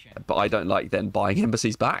 But I don't like then buying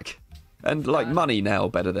embassies back. And like money now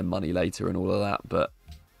better than money later and all of that. But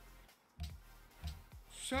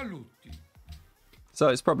so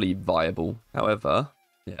it's probably viable. However,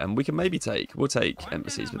 yeah, and we can maybe we'll take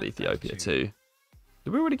embassies with Ethiopia too.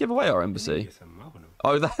 Did we already give away our embassy?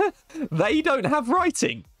 Oh, they don't have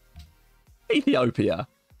writing. Ethiopia,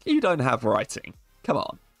 you don't have writing. Come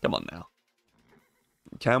on now.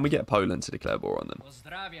 Can we get Poland to declare war on them?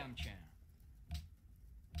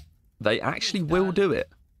 They actually will do it.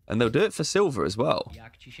 And they'll do it for silver as well.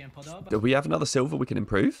 Do we have another silver we can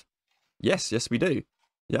improve? Yes, we do.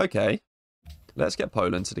 Yeah, okay. Let's get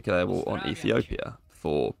Poland to declare war on Ethiopia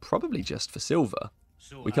for probably just for silver.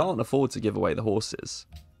 We can't afford to give away the horses.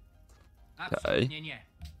 Okay.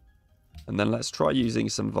 And then let's try using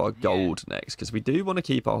some of our gold next, because we do want to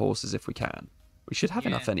keep our horses if we can. We should have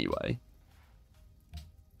enough anyway.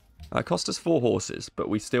 It cost us 4 horses, but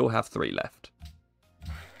we still have 3 left.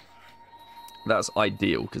 That's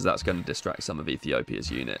ideal, because that's going to distract some of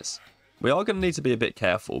Ethiopia's units. We are going to need to be a bit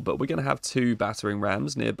careful, but we're going to have 2 battering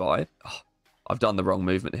rams nearby. Oh, I've done the wrong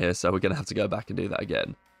movement here, so we're going to have to go back and do that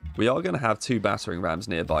again. We are going to have 2 battering rams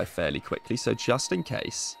nearby fairly quickly, so just in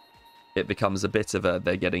case it becomes a bit of a,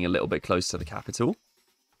 they're getting a little bit close to the capital,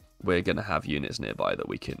 we're going to have units nearby that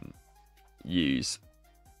we can use.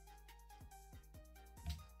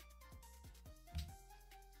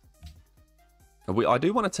 I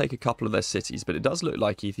do want to take a couple of their cities, but it does look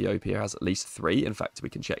like Ethiopia has at least 3. In fact, we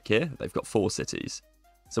can check here. They've got 4 cities.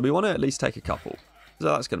 So we want to at least take a couple. So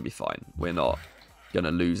that's going to be fine. We're not going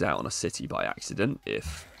to lose out on a city by accident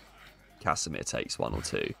if Casimir takes 1 or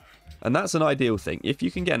 2. And that's an ideal thing. If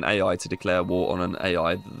you can get an AI to declare war on an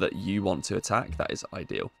AI that you want to attack, that is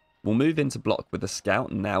ideal. We'll move into block with a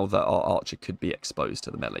scout now that our archer could be exposed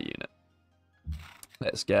to the melee unit.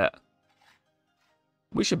 Let's get...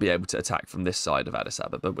 We should be able to attack from this side of Addis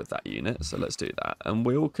Ababa with that unit, so let's do that. And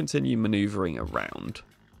we'll continue manoeuvring around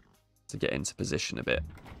to get into position a bit.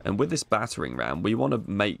 And with this battering ram, we want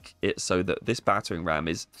to make it so that this battering ram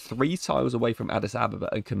is 3 tiles away from Addis Ababa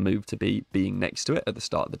and can move to being next to it at the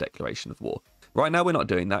start of the declaration of war. Right now, we're not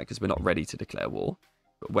doing that because we're not ready to declare war.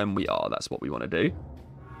 But when we are, that's what we want to do.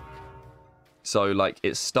 So, like,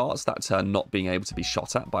 it starts that turn not being able to be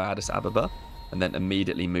shot at by Addis Ababa, and then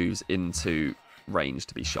immediately moves into range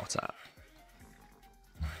to be shot at.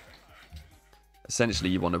 essentially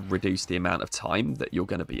you want to reduce the amount of time that you're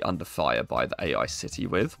going to be under fire by the AI city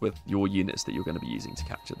with your units that you're going to be using to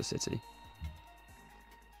capture the city.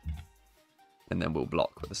 And then we'll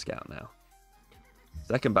block with a scout now.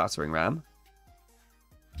 Second battering ram.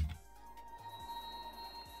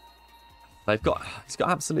 He's got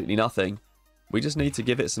absolutely nothing. We just need to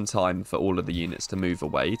give it some time for all of the units to move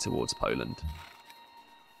away towards Poland.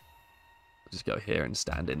 Just go here and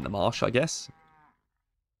stand in the marsh, I guess.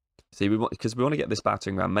 See, because we want to get this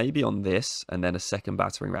battering ram maybe on this, and then a second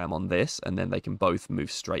battering ram on this, and then they can both move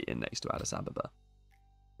straight in next to Addis Ababa.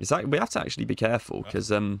 We have to actually be careful,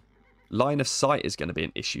 because line of sight is going to be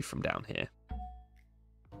an issue from down here.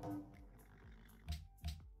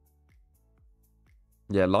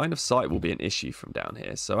 Yeah, line of sight will be an issue from down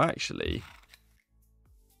here. So actually,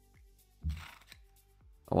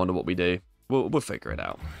 I wonder what we do. We'll figure it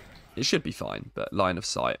out. It should be fine, but line of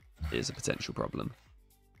sight is a potential problem.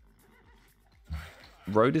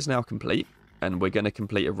 Road is now complete, and we're going to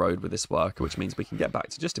complete a road with this worker, which means we can get back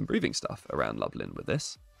to just improving stuff around Lublin with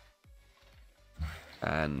this.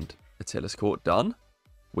 And Attila's court done.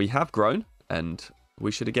 We have grown, and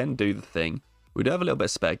we should again do the thing. We do have a little bit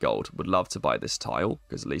of spare gold. Would love to buy this tile,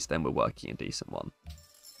 because at least then we're working a decent one.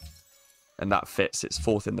 And that fits. It's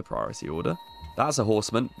fourth in the priority order. That's a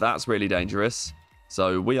horseman. That's really dangerous.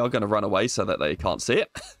 So we are going to run away so that they can't see it.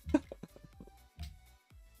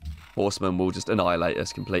 Horsemen will just annihilate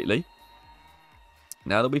us completely.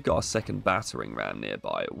 Now that we've got our second battering ram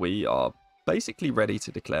nearby, we are basically ready to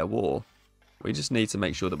declare war. We just need to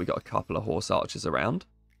make sure that we've got a couple of horse archers around.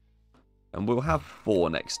 And we'll have 4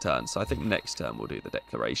 next turn, so I think next turn we'll do the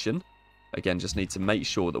declaration. Again, just need to make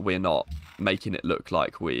sure that we're not making it look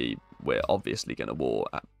like we're obviously going to war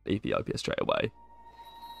at Ethiopia straight away.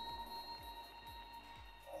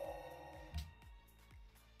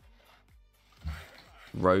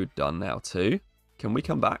 Road done now too. Can we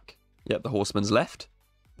come back? Yep, the horseman's left.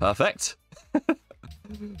 Perfect.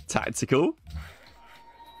 Tactical.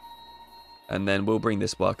 And then we'll bring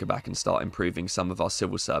this worker back and start improving some of our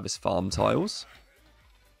civil service farm tiles.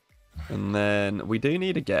 And then we do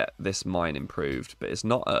need to get this mine improved, but it's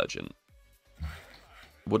not urgent.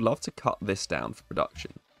 Would love to cut this down for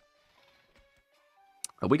production.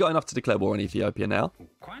 Have we got enough to declare war on Ethiopia now?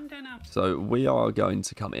 So we are going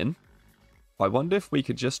to come in. I wonder if we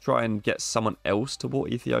could just try and get someone else to war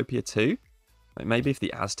Ethiopia too. Like maybe if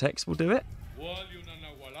the Aztecs will do it.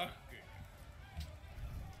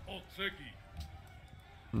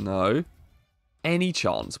 No. Any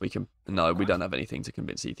chance we can... No, we don't have anything to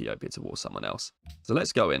convince Ethiopia to war someone else. So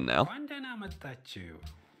let's go in now.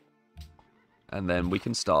 And then we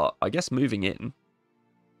can start, I guess, moving in.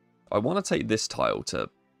 I want to take this tile to,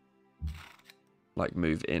 like,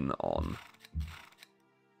 move in on.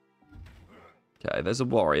 Okay, there's a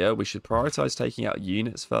warrior. We should prioritize taking out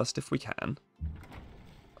units first if we can. And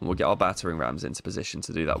we'll get our battering rams into position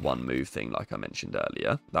to do that one move thing like I mentioned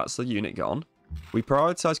earlier. That's the unit gone. We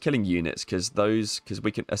prioritize killing units because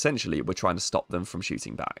we can, essentially, we're trying to stop them from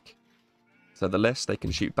shooting back. So the less they can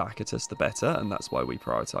shoot back at us, the better, and that's why we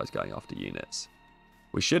prioritize going after units.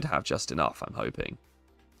 We should have just enough, I'm hoping.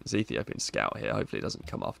 There's Ethiopian scout here. Hopefully it doesn't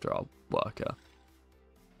come after our worker.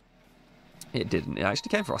 It didn't. It actually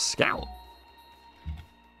came for our scout.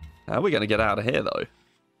 How are we going to get out of here, though?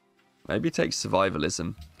 Maybe take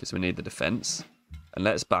survivalism, because we need the defense. And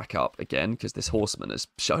let's back up again, because this horseman has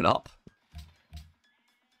shown up.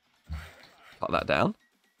 Cut that down.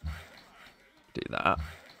 Do that.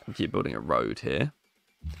 And keep building a road here.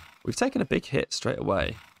 We've taken a big hit straight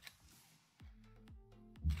away.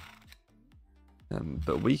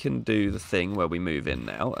 But we can do the thing where we move in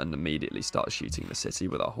now and immediately start shooting the city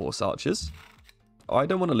with our horse archers. I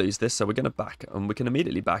don't want to lose this, so we're going to back, and we can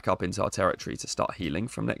immediately back up into our territory to start healing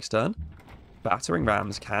from next turn. Battering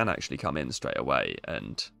rams can actually come in straight away,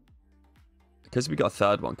 and because we got a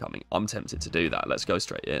third one coming, I'm tempted to do that. Let's go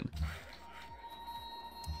straight in.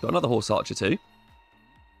 Got another horse archer too.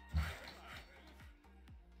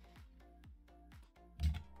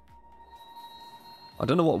 I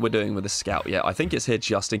don't know what we're doing with the scout yet. I think it's here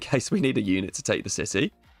just in case we need a unit to take the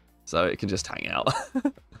city, so it can just hang out.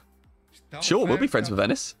 Sure, we'll be friends with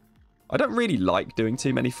Venice. I don't really like doing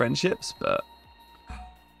too many friendships, but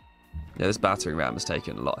yeah, this battering ram has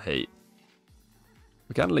taken a lot of heat.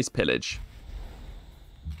 We can at least pillage.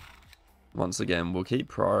 Once again, we'll keep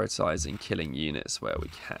prioritizing killing units where we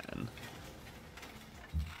can.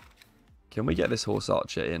 Can we get this horse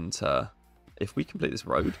archer into... If we complete this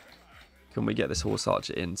road, can we get this horse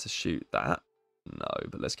archer in to shoot that? No,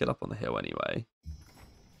 but let's get up on the hill anyway.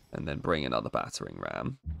 And then bring another battering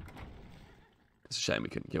ram. It's a shame we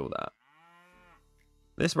couldn't kill that.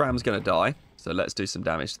 This ram's going to die, so let's do some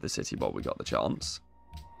damage to the city while we got the chance.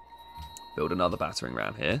 Build another battering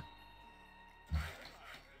ram here.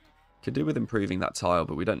 Could do with improving that tile,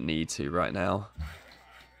 but we don't need to right now.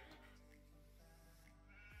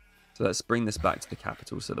 So let's bring this back to the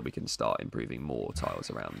capital so that we can start improving more tiles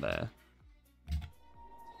around there. I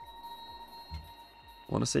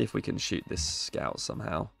want to see if we can shoot this scout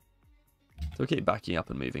somehow. So we'll keep backing up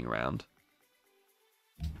and moving around.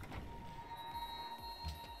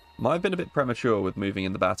 Might have been a bit premature with moving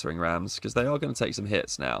in the battering rams, because they are going to take some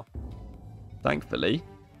hits now. Thankfully,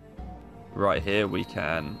 right here we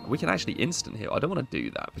can actually instant heal. I don't want to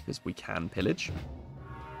do that because we can pillage.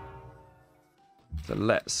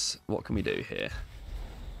 So what can we do here?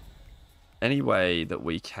 Any way that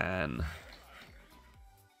we can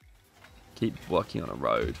keep working on a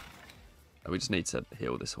road. We just need to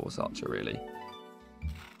heal this horse archer, really.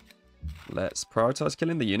 Let's prioritize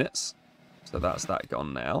killing the units. So that's that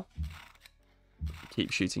gone now.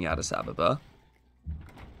 Keep shooting Addis Ababa.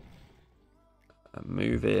 And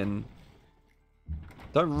move in.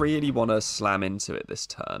 Don't really want to slam into it this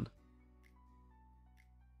turn.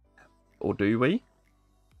 Or do we?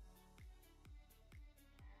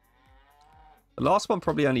 The last one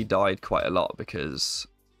probably only died quite a lot because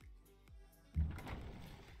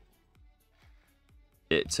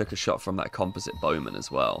it took a shot from that composite bowman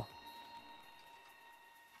as well.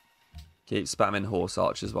 Keep spamming horse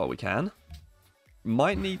archers while we can.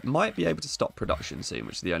 Might be able to stop production soon,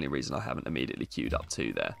 which is the only reason I haven't immediately queued up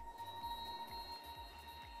 2 there.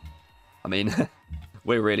 I mean,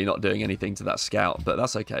 we're really not doing anything to that scout, but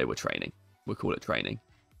that's okay, we're training. We'll call it training.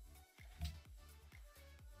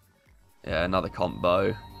 Yeah, another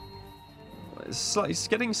combo. It's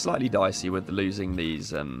getting slightly dicey with losing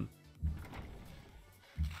these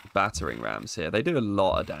battering rams here. They do a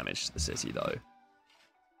lot of damage to the city, though.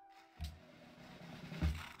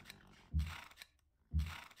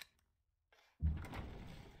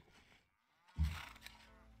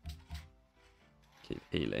 Keep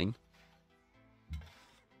healing.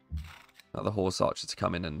 Another horse archer to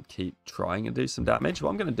come in and keep trying and do some damage.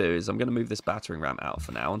 What I'm going to do is I'm going to move this battering ram out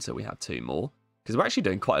for now until we have 2 more. Because we're actually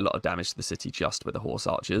doing quite a lot of damage to the city just with the horse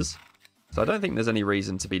archers. So I don't think there's any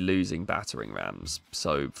reason to be losing battering rams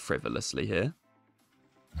so frivolously here.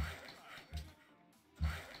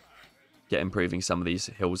 Get improving some of these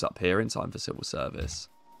hills up here in time for civil service.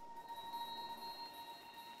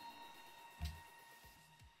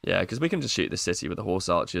 Yeah, because we can just shoot the city with the horse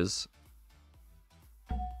archers.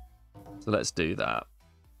 So let's do that.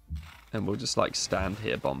 And we'll just like stand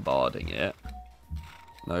here bombarding it.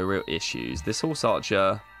 No real issues. This horse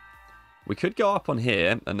archer, we could go up on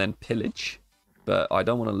here and then pillage, but I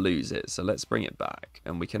don't want to lose it. So let's bring it back.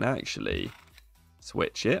 And we can actually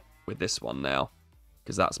switch it with this one now,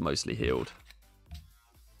 because that's mostly healed.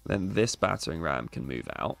 Then this battering ram can move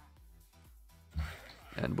out.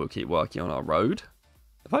 And we'll keep working on our road.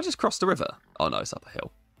 If I just cross the river? Oh no, it's up a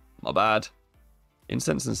hill. My bad.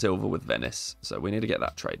 Incense and silver with Venice, so we need to get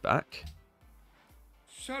that trade back.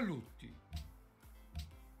 Saluti.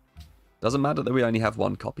 Doesn't matter that we only have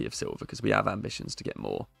 1 copy of silver, because we have ambitions to get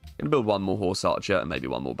more. Gonna build 1 more horse archer and maybe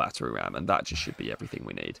 1 more battery ram, and that just should be everything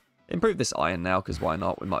we need. Improve this iron now, because why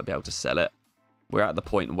not? We might be able to sell it. We're at the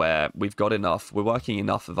point where we've got enough. We're working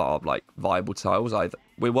enough of our like viable tiles.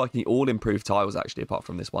 We're working all improved tiles actually, apart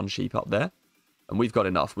from this 1 sheep up there, and we've got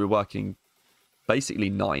enough. We're working basically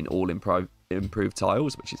 9 all improved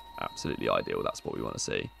tiles, which is absolutely ideal. That's what we want to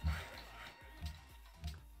see.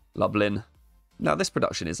 Lublin. Now this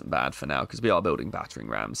production isn't bad for now because we are building battering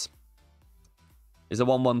rams. Is a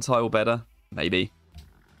 1-1 tile better? Maybe.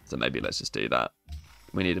 So maybe let's just do that.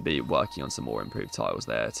 We need to be working on some more improved tiles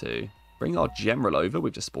there too. Bring our general over.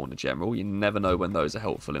 We've just spawned a general. You never know when those are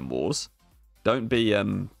helpful in wars. Don't be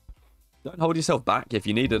don't hold yourself back. If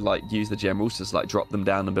you need to like use the generals to just like drop them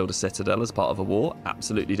down and build a citadel as part of a war,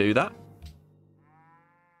 absolutely do that.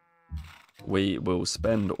 We will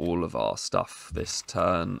spend all of our stuff this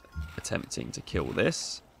turn attempting to kill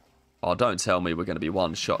this. Oh, don't tell me we're going to be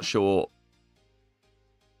 1 shot short.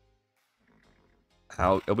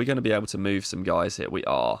 How are we going to be able to move some guys here? We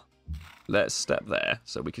are. Let's step there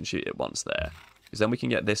so we can shoot it once there. Because then we can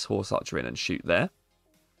get this horse archer in and shoot there.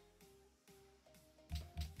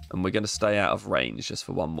 And we're going to stay out of range just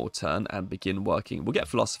for 1 more turn and begin working. We'll get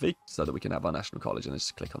philosophy so that we can have our national college and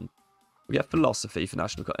just click on. We get philosophy for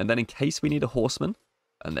national college. And then in case we need a horseman,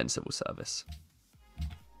 and then civil service.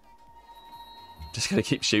 Just going to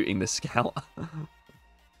keep shooting this scout.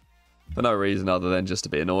 For no reason other than just to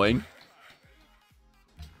be annoying.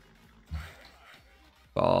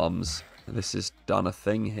 Farms. This has done a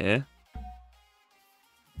thing here.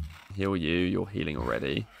 Heal you. You're healing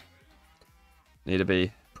already. Need to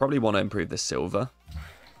be... Probably want to improve the silver.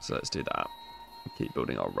 So let's do that. Keep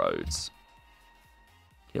building our roads.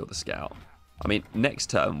 Heal the scout. I mean, next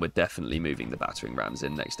turn, we're definitely moving the battering rams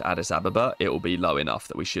in next to Addis Ababa. It will be low enough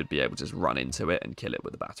that we should be able to just run into it and kill it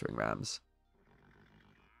with the battering rams.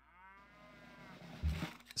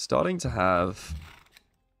 Starting to have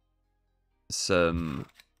some...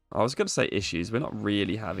 I was going to say issues. We're not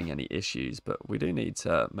really having any issues, but we do need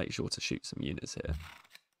to make sure to shoot some units here.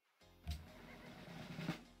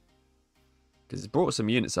 Because it's brought some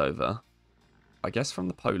units over, I guess, from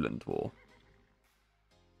the Poland War.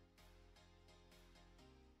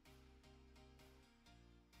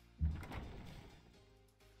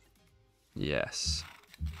 Yes.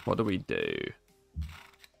 What do we do?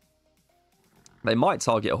 They might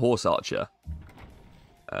target a horse archer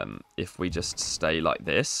if we just stay like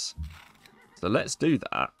this. So let's do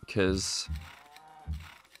that, because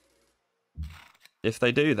if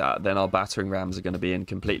they do that, then our battering rams are going to be in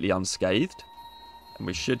completely unscathed. And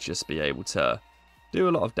we should just be able to do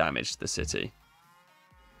a lot of damage to the city.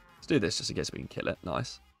 Let's do this just in case we can kill it.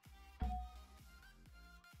 Nice.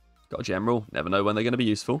 Got a general. Never know when they're going to be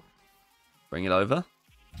useful. Bring it over.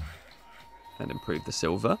 And improve the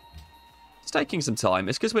silver. It's taking some time.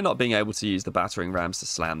 It's because we're not being able to use the battering rams to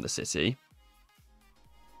slam the city.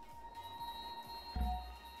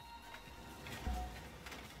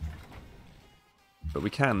 But we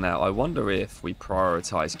can now. I wonder if we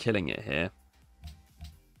prioritize killing it here.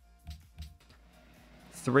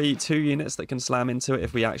 2 units that can slam into it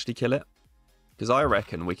if we actually kill it. Because I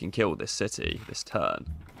reckon we can kill this city this turn.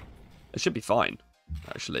 It should be fine.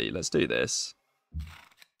 Actually, let's do this.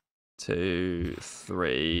 2,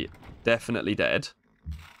 3. Definitely dead.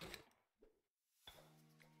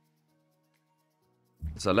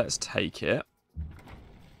 So let's take it.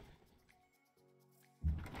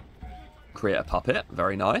 Create a puppet.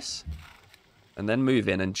 Very nice. And then move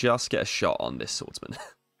in and just get a shot on this swordsman.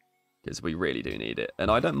 Because we really do need it. And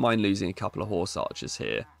I don't mind losing a couple of horse archers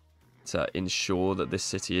here to ensure that this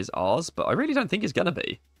city is ours. But I really don't think it's going to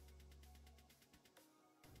be.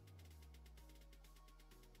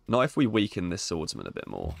 Not if we weaken this swordsman a bit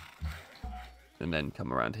more. And then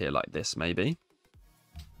come around here like this, maybe.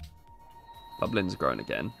 Dublin's grown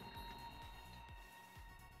again.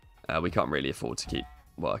 We can't really afford to keep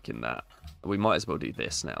working that. We might as well do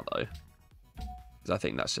this now, though. Because I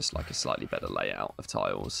think that's just like a slightly better layout of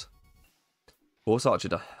tiles. Horse Archer,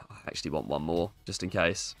 I actually want one more, just in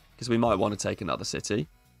case. Because we might want to take another city.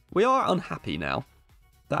 We are unhappy now.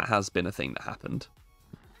 That has been a thing that happened.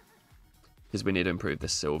 Because we need to improve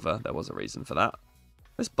this silver. There was a reason for that.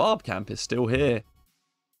 This barb camp is still here.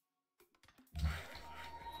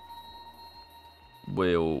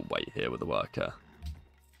 We'll wait here with the worker.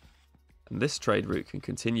 And this trade route can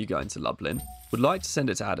continue going to Lublin. Would like to send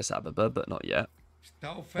it to Addis Ababa, but not yet.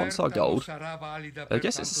 Wants our gold. I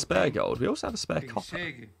guess it's a spare gold. We also have a spare copper.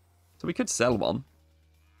 So we could sell one.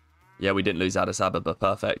 Yeah, we didn't lose Addis Ababa.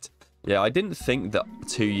 Perfect. Yeah, I didn't think that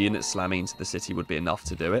 2 units slamming into the city would be enough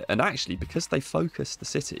to do it. And actually, because they focused the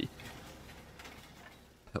city,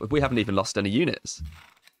 we haven't even lost any units.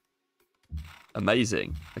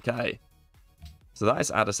 Amazing. Okay. So that is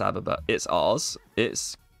Addis Ababa. It's ours.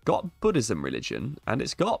 It's got Buddhism religion. And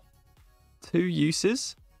it's got 2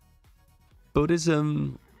 uses.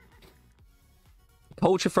 Buddhism.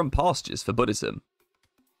 Culture from pastures for Buddhism.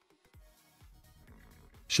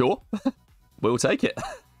 Sure. We'll take it.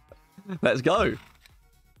 Let's go.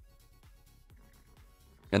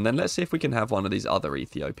 And then let's see if we can have one of these other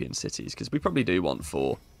Ethiopian cities, because we probably do want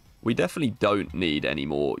 4. We definitely don't need any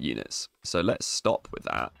more units. So let's stop with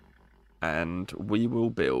that. And we will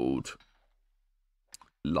build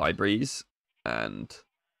libraries and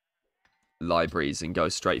go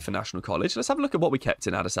straight for National College. Let's have a look at what we kept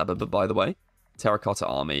in Addis Ababa, by the way. Terracotta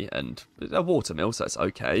Army and a water mill, so it's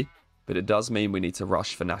okay. But it does mean we need to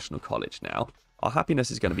rush for National College now. Our happiness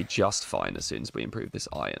is going to be just fine as soon as we improve this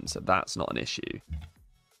iron, so that's not an issue.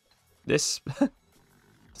 This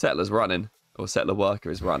settler's running, or settler worker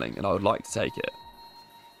is running, and I would like to take it.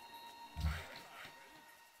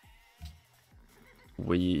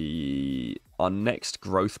 Our next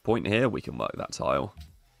growth point here, we can work that tile.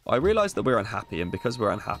 I realise that we're unhappy, and because we're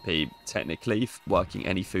unhappy, technically, working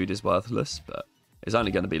any food is worthless, but it's only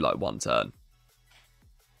going to be like 1 turn.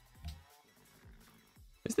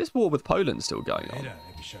 Is this war with Poland still going on?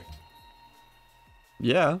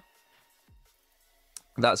 Yeah.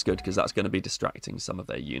 That's good, because that's going to be distracting some of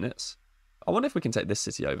their units. I wonder if we can take this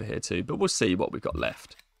city over here too, but we'll see what we've got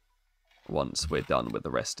left once we're done with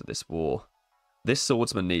the rest of this war. This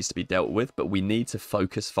swordsman needs to be dealt with, but we need to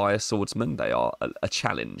focus fire swordsmen. They are a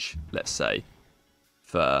challenge, let's say,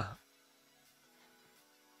 for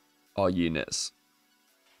our units.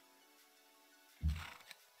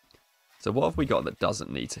 So what have we got that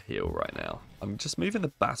doesn't need to heal right now? I'm just moving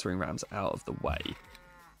the battering rams out of the way,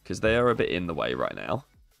 because they are a bit in the way right now.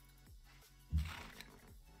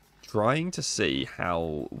 Trying to see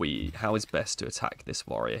how is best to attack this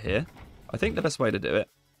warrior here. I think the best way to do it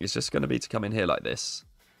is just going to be to come in here like this,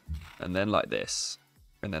 and then like this,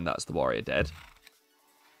 and then that's the warrior dead.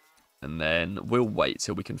 And then we'll wait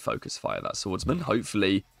till we can focus fire that swordsman.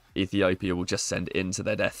 Hopefully Ethiopia will just send in to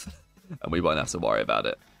their death, and we won't have to worry about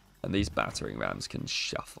it. And these battering rams can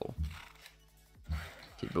shuffle.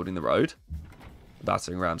 Keep building the road. The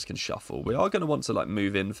battering rams can shuffle. We are going to want to like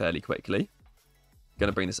move in fairly quickly.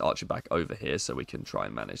 Going to bring this archer back over here so we can try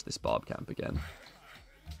and manage this barb camp again.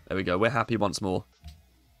 There we go. We're happy once more.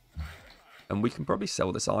 And we can probably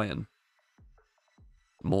sell this iron.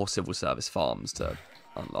 More civil service farms to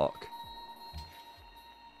unlock.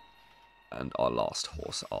 And our last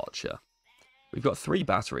horse archer. We've got 3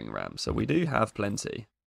 battering rams, so we do have plenty.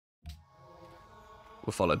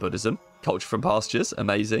 We'll follow Buddhism. Culture from pastures.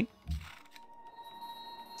 Amazing.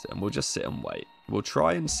 So, and we'll just sit and wait. We'll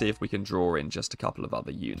try and see if we can draw in just a couple of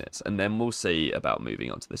other units. And then we'll see about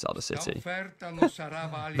moving on to this other city.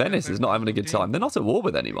 Venice is not having a good time. They're not at war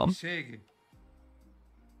with anyone.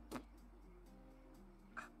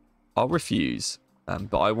 I'll refuse.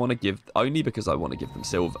 But I want to give... Only because I want to give them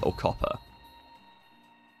silver or copper.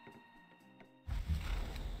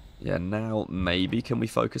 Yeah, now maybe can we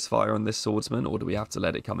focus fire on this swordsman, or do we have to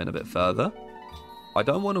let it come in a bit further? I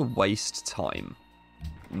don't want to waste time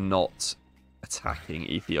not attacking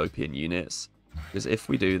Ethiopian units, because if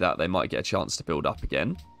we do that, they might get a chance to build up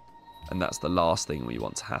again, and that's the last thing we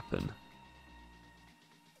want to happen.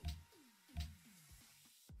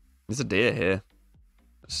 There's a deer here.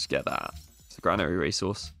 Let's just get that. It's a granary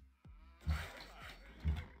resource.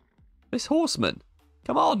 This horseman!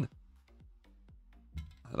 Come on!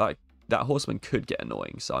 Like, that horseman could get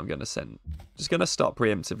annoying, so I'm going to just going to start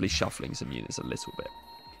preemptively shuffling some units a little bit.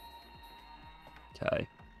 Okay.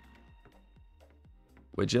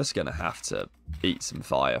 We're just going to have to eat some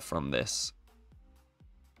fire from this.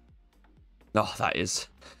 Oh, that is...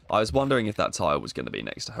 I was wondering if that tile was going to be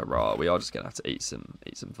next to Hurrah. We are just going to have to eat some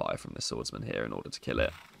fire from the swordsman here in order to kill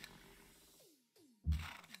it.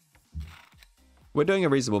 We're doing a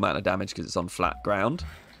reasonable amount of damage because it's on flat ground.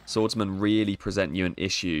 Swordsmen really present you an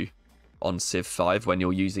issue on Civ 5 when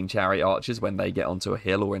you're using chariot archers when they get onto a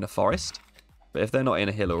hill or in a forest. But if they're not in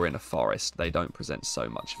a hill or in a forest, they don't present so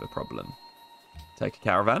much of a problem. Take a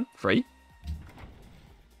caravan, free.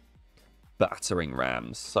 Battering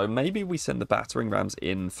rams. So maybe we send the battering rams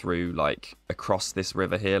in through, like, across this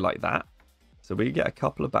river here like that. So we get a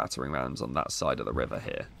couple of battering rams on that side of the river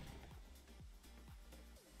here.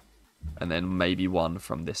 And then maybe one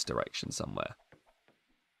from this direction somewhere.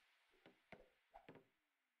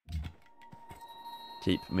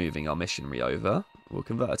 Keep moving our missionary over. We'll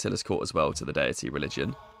convert Attila's court as well to the Deity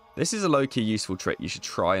religion. This is a low-key useful trick you should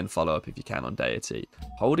try and follow up if you can on Deity.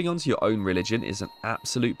 Holding onto your own religion is an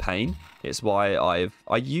absolute pain. It's why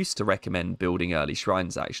I used to recommend building early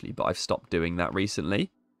shrines actually, but I've stopped doing that recently.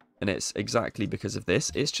 And it's exactly because of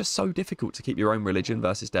this. It's just so difficult to keep your own religion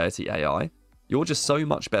versus Deity AI. You're just so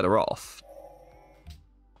much better off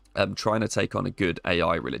trying to take on a good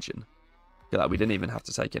AI religion. Look at that, we didn't even have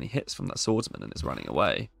to take any hits from that swordsman and it's running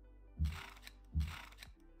away.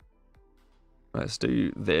 Let's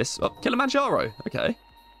do this. Oh, Kilimanjaro. Okay.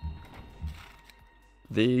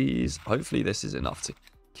 Hopefully this is enough to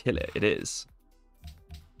kill it. It is.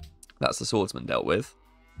 That's the swordsman dealt with.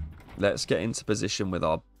 Let's get into position with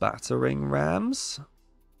our battering rams.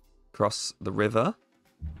 Cross the river.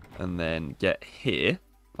 And then get here.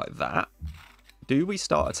 Like that. Do we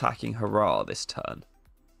start attacking Hurrah this turn?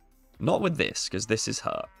 Not with this, because this is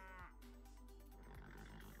hurt.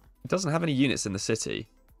 It doesn't have any units in the city.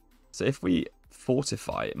 So if we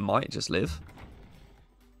fortify, it might just live.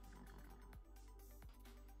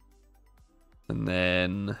 And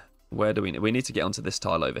then, where do we need? We need to get onto this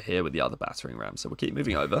tile over here with the other battering ram. So we'll keep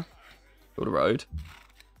moving over. Build a road.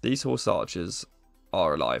 These horse archers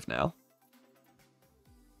are alive now.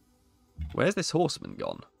 Where's this horseman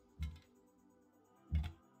gone?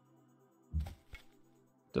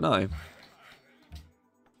 Don't know.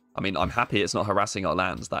 I mean, I'm happy it's not harassing our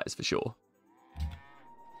lands, that is for sure.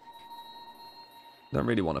 Don't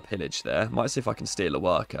really want to pillage there. Might see if I can steal a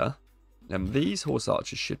worker. And these horse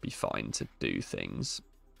archers should be fine to do things.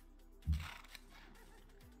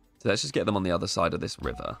 So let's just get them on the other side of this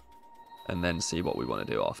river. And then see what we want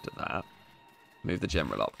to do after that. Move the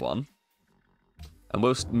general up one. And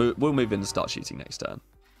we'll move in and start shooting next turn.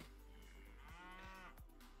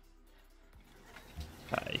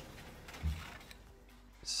 Okay.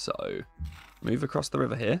 So, move across the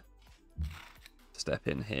river here. Step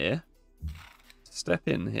in here. Step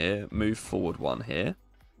in here. Move forward one here.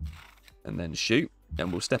 And then shoot.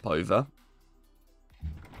 And we'll step over.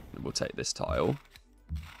 And we'll take this tile.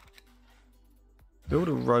 Build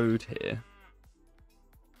a road here.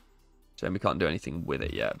 Shame we can't do anything with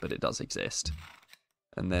it yet, but it does exist.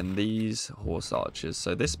 And then these horse archers.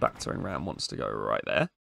 So this battering ram wants to go right there.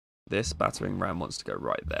 This battering ram wants to go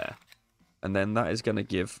right there. And then that is going to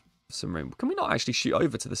give some room. Can we not actually shoot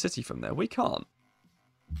over to the city from there? We can't.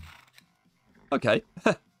 Okay,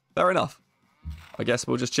 fair enough. I guess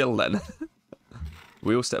we'll just chill then.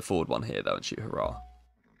 We'll step forward one here though and shoot hurrah.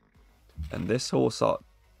 And this horse archer,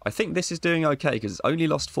 I think this is doing okay because it's only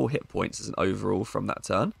lost 4 hit points as an overall from that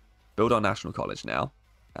turn. Build our National College now.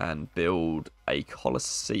 And build a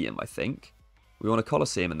Colosseum, I think. We want a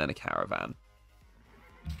Colosseum and then a caravan.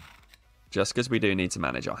 Just because we do need to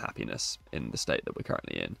manage our happiness in the state that we're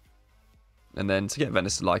currently in. And then to get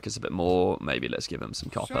Venice to like us a bit more, maybe let's give them some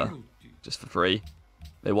copper. Just for free.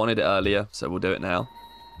 They wanted it earlier, so we'll do it now.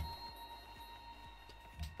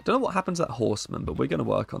 I don't know what happens to that horseman, but we're going to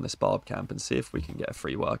work on this barb camp and see if we can get a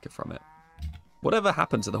free worker from it. Whatever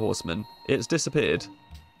happened to the horseman, it's disappeared.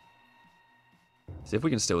 See if we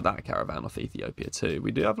can steal that caravan off Ethiopia too.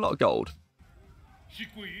 We do have a lot of gold.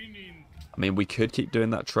 I mean, we could keep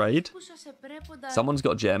doing that trade. Someone's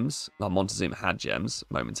got gems. Well, Montezuma had gems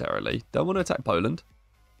momentarily. Don't want to attack Poland.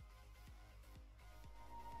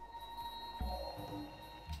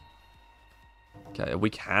 Okay, we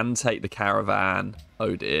can take the caravan.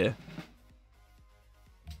 Oh dear.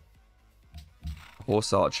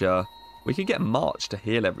 Horse archer. We could get March to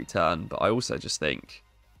heal every turn, but I also just think...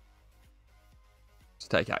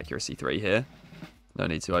 Just take accuracy 3 here. No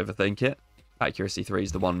need to overthink it. Accuracy 3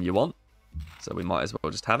 is the one you want. So we might as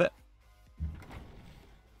well just have it.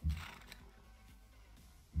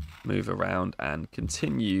 Move around and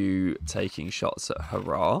continue taking shots at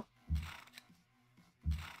hurrah.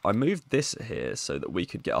 I moved this here so that we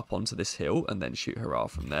could get up onto this hill and then shoot hurrah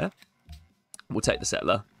from there. We'll take the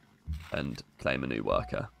settler and claim a new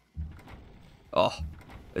worker. Oh,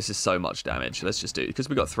 this is so much damage. Let's just do it. Because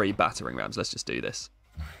we've got 3 battering rams, let's just do this.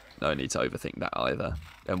 No need to overthink that either.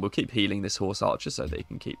 And we'll keep healing this horse archer so that he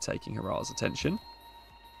can keep taking hurrah's attention.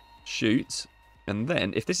 Shoot. And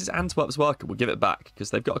then, if this is Antwerp's worker, we'll give it back.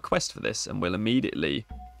 Because they've got a quest for this. And we'll immediately...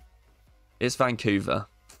 It's Vancouver.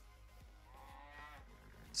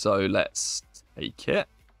 So let's take it.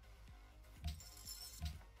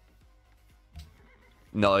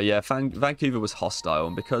 No, yeah, Vancouver was hostile.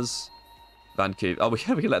 And because Vancouver... Oh, we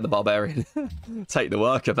can let the barbarian take the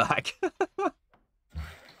worker back.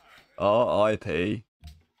 R.I.P.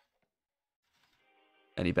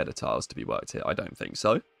 Any better tiles to be worked here? I don't think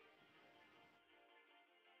so.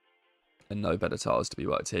 And no better tiles to be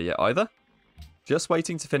worked here yet either. Just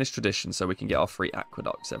waiting to finish tradition so we can get our free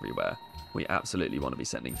aqueducts everywhere. We absolutely want to be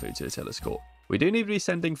sending food to Attila's court. We do need to be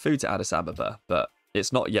sending food to Addis Ababa, but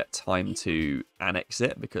it's not yet time to annex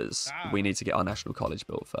it because we need to get our national college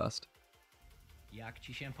built first.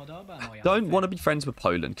 Don't want to be friends with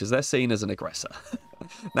Poland because they're seen as an aggressor.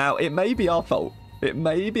 Now, it may be our fault. It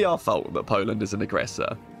may be our fault that Poland is an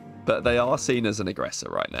aggressor, but they are seen as an aggressor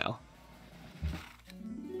right now.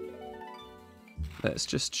 Let's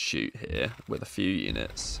just shoot here with a few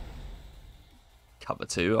units. Cover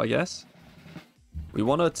 2, I guess. We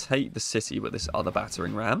want to take the city with this other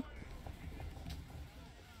battering ram.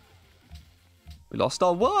 We lost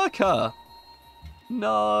our worker!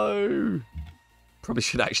 No! Probably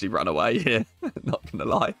should actually run away here. Not gonna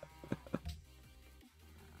lie.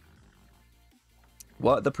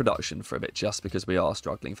 Work the production for a bit just because we are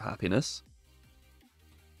struggling for happiness.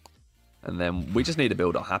 And then we just need to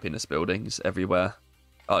build our happiness buildings everywhere.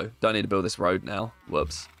 Oh, don't need to build this road now.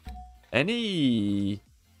 Whoops. Any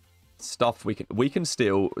stuff we can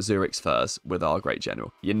steal Zurich's furs with our great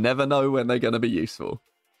general. You never know when they're going to be useful.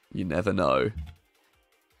 You never know.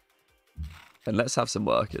 And let's have some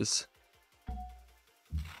workers.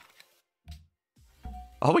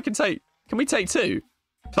 Oh, we can take... Can we take 2?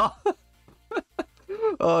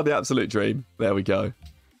 Oh, the absolute dream. There we go.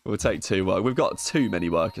 We'll take 2 work. We've got too many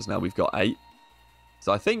workers now. We've got 8.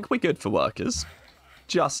 So I think we're good for workers.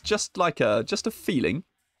 Just a feeling.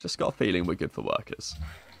 Just got a feeling we're good for workers.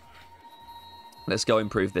 Let's go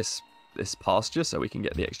improve this pasture so we can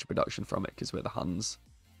get the extra production from it because we're the Huns.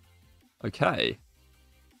 Okay.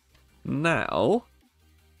 Now,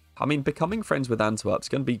 I mean, becoming friends with Antwerp's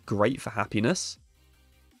going to be great for happiness.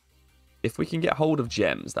 If we can get hold of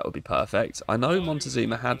gems, that would be perfect. I know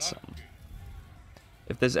Montezuma had some.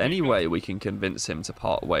 If there's any way we can convince him to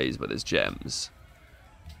part ways with his gems,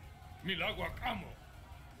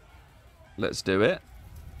 let's do it.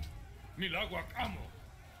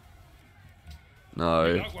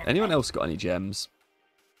 No. Anyone else got any gems?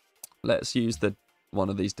 Let's use one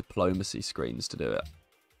of these diplomacy screens to do it.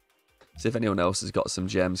 See if anyone else has got some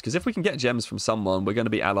gems. Because if we can get gems from someone, we're going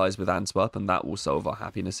to be allies with Antwerp, and that will solve our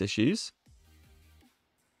happiness issues.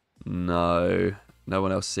 No. No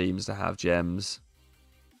one else seems to have gems.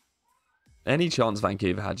 Any chance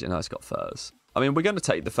Vancouver had... No, it's got furs. I mean, we're going to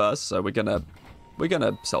take the furs, so we're going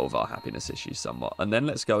to solve our happiness issues somewhat. And then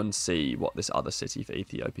let's go and see what this other city for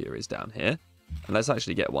Ethiopia is down here. And let's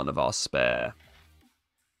actually get one of our spare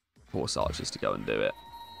horse archers to go and do it.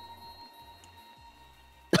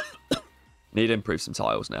 Need to improve some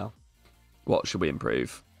tiles now. What should we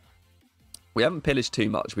improve? We haven't pillaged too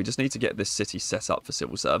much. We just need to get this city set up for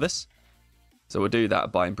civil service. So we'll do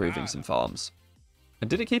that by improving some farms. And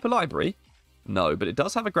did it keep a library? No, but it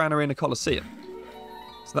does have a granary and a coliseum.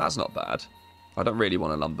 So that's not bad. I don't really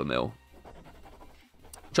want a lumber mill.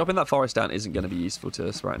 Chopping that forest down isn't going to be useful to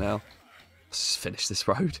us right now. Let's just finish this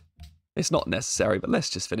road. It's not necessary, but let's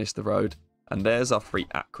just finish the road. And there's our 3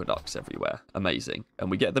 aqueducts everywhere. Amazing.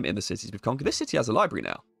 And we get them in the cities we've conquered. This city has a library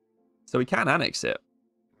now. So we can annex it.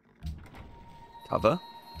 Cover.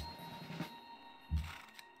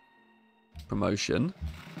 Promotion.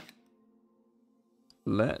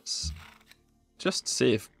 Let's just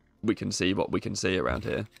see if we can see what we can see around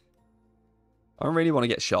here. I don't really want to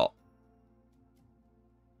get shot.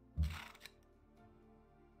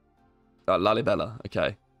 Oh, Lalibela.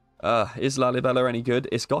 Okay. Is Lalibela any good?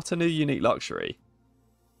 It's got a new unique luxury.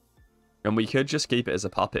 And we could just keep it as a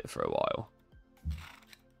puppet for a while.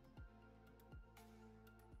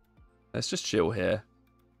 Let's just chill here.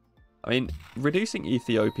 I mean, reducing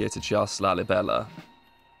Ethiopia to just Lalibela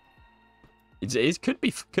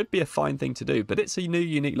could be a fine thing to do, but it's a new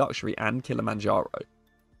unique luxury and Kilimanjaro.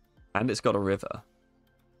 And it's got a river.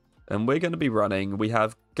 And we're going to be running... We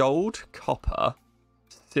have gold, copper,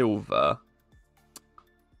 silver...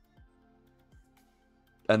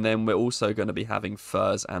 And then we're also going to be having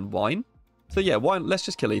furs and wine. So yeah, wine. Let's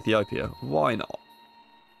just kill Ethiopia. Why not?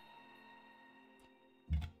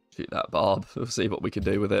 Shoot that barb. We'll see what we can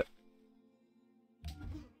do with it.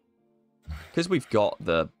 Because we've got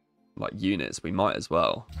the units, we might as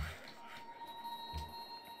well.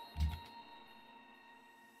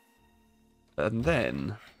 And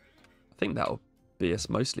then I think that'll be us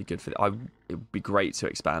mostly good for it would be great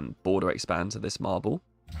to border expand to this marble.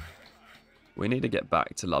 We need to get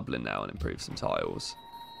back to Lublin now and improve some tiles.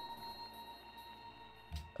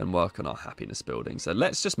 And work on our happiness building. So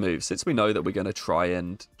let's just move. Since we know that we're going to try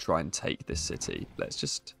and take this city, let's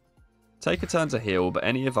just take a turn to heal. But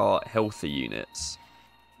any of our healthy units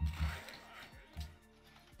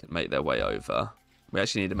can make their way over. We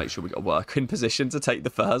actually need to make sure we got a worker in position to take the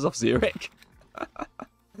furs off Zurich.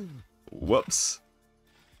 Whoops.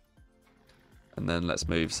 And then let's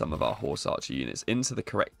move some of our horse archer units into the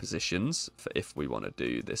correct positions for if we want to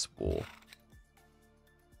do this war.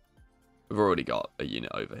 We've already got a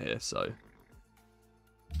unit over here, so...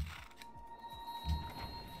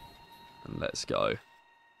 And let's go.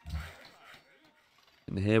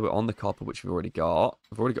 And here we're on the copper, which we've already got.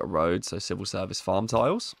 We've already got a road, so civil service farm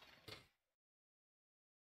tiles.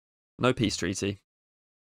 No peace treaty.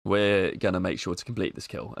 We're going to make sure to complete this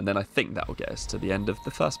kill. And then I think that will get us to the end of the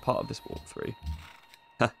first part of this walkthrough.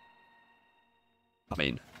 I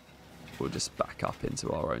mean, we'll just back up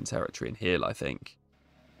into our own territory and heal, I think.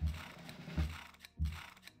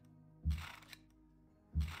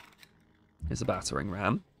 Here's a battering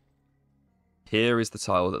ram. Here is the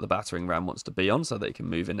tile that the battering ram wants to be on, so they can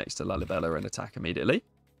move in next to Lalibela and attack immediately.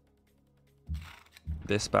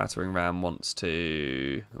 This battering ram wants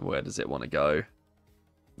to... Where does it want to go?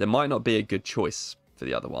 There might not be a good choice for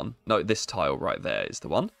the other one. No, this tile right there is the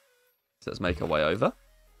one. So let's make our way over.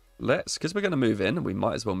 Because we're going to move in, we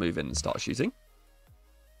might as well move in and start shooting.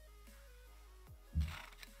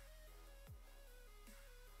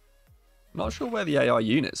 Not sure where the AI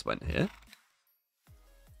units went here.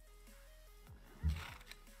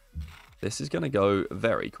 This is going to go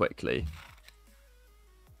very quickly.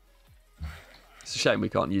 It's a shame we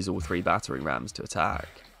can't use all 3 battering rams to attack.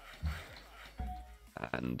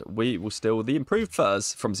 And we will steal the improved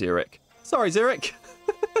furs from Zurich. Sorry, Zurich.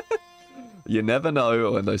 You never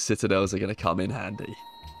know when those citadels are going to come in handy.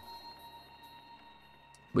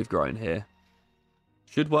 We've grown here.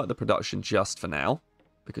 Should work the production just for now,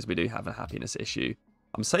 because we do have a happiness issue.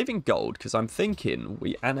 I'm saving gold because I'm thinking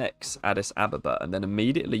we annex Addis Ababa and then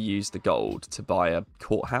immediately use the gold to buy a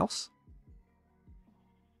courthouse.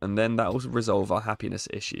 And then that will resolve our happiness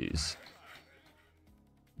issues.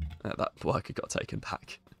 That worker got taken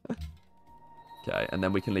back. Okay, and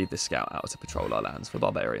then we can leave this scout out to patrol our lands for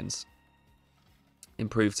barbarians.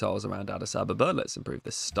 Improve tiles around Addis Ababa. Let's improve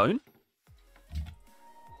this stone.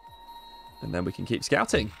 And then we can keep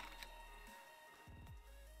scouting.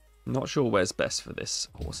 Not sure where's best for this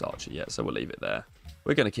horse archer yet, so we'll leave it there.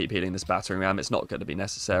 We're going to keep healing this battering ram. It's not going to be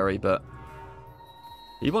necessary, but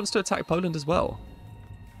he wants to attack Poland as well.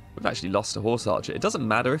 We've actually lost a horse archer. It doesn't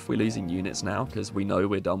matter if we're losing units now, because we know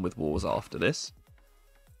we're done with wars after this.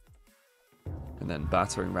 And then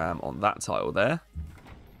battering ram on that tile there.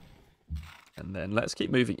 And then let's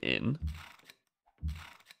keep moving in.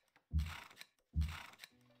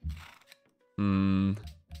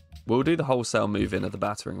 We'll do the wholesale move in of the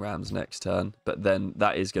battering rams next turn, but then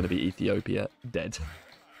that is going to be Ethiopia dead.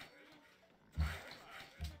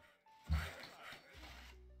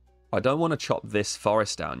 I don't want to chop this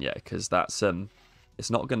forest down yet, because that's it's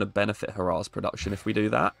not going to benefit Harar's production if we do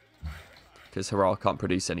that. Because Harar can't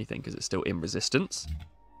produce anything because it's still in resistance.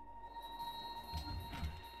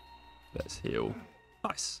 Let's heal.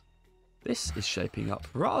 Nice. This is shaping up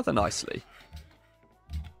rather nicely.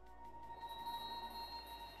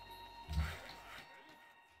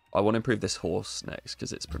 I want to improve this horse next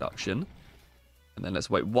because it's production. And then let's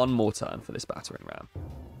wait one more turn for this battering ram.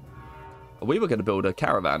 We were going to build a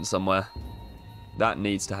caravan somewhere. That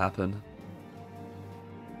needs to happen.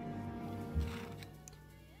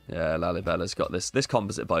 Yeah, Lalibella's got this. This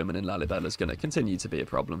composite bowman in Lalibella's going to continue to be a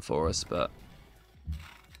problem for us, but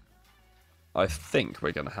I think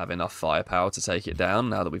we're going to have enough firepower to take it down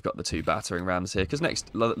now that we've got the two battering rams here. Because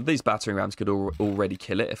these battering rams could already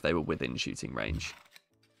kill it if they were within shooting range.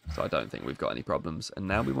 So I don't think we've got any problems. And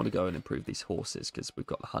now we want to go and improve these horses because we've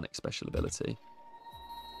got the Hunnic special ability.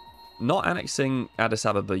 Not annexing Addis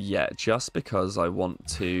Ababa yet, just because I want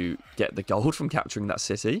to get the gold from capturing that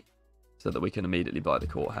city so that we can immediately buy the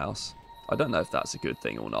courthouse. I don't know if that's a good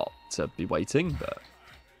thing or not to be waiting, but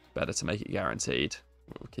better to make it guaranteed.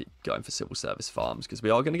 We'll keep going for civil service farms because we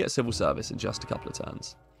are going to get civil service in just a couple of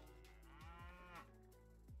turns.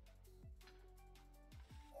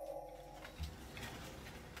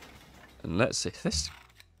 And let's see this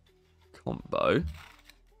combo.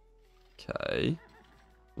 Okay.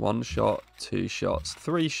 1 shot, 2 shots,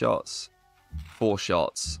 3 shots, 4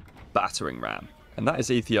 shots, battering ram. And that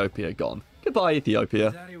is Ethiopia gone. Goodbye,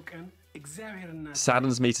 Ethiopia.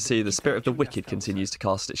 Saddens me to see the spirit of the wicked continues to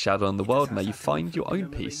cast its shadow on the world. May you find your own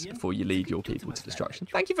peace before you lead your people to destruction.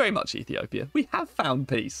 Thank you very much, Ethiopia. We have found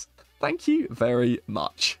peace. Thank you very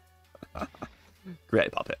much.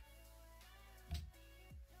 Great puppet.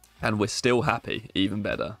 And we're still happy. Even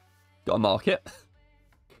better. Got a market.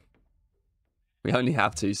 We only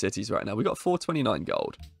have 2 cities right now. We've got 429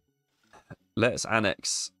 gold. Let's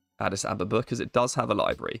annex Addis Ababa because it does have a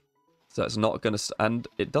library. So it's not going to... And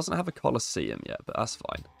it doesn't have a Colosseum yet, but that's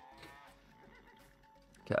fine.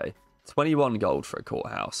 Okay. 21 gold for a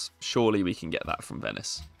courthouse. Surely we can get that from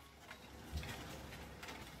Venice.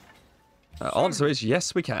 Answer is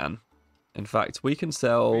yes, we can. In fact, we can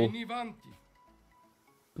sell...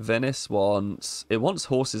 Venice wants... It wants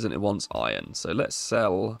horses and it wants iron. So let's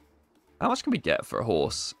sell... How much can we get for a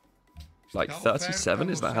horse? Like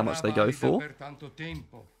 37? Is that how much they go for?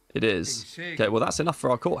 It is. Okay, well that's enough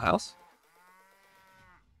for our courthouse.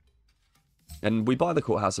 And we buy the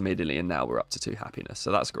courthouse immediately and now we're up to 2 happiness.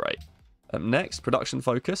 So that's great. Next, production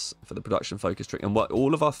focus for the production focus trick. And what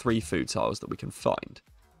all of our 3 food tiles that we can find.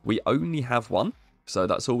 We only have 1. So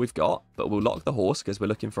that's all we've got. But we'll lock the horse because we're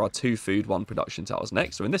looking for our 2 food, 1 production tiles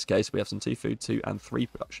next. So in this case, we have some 2 food, 2 and 3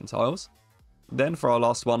 production tiles. Then for our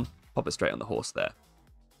last one, pop it straight on the horse there.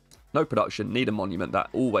 No production, need a monument. That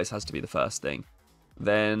always has to be the first thing.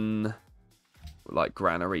 Then, like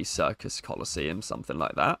Granary, Circus, Colosseum, something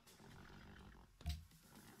like that.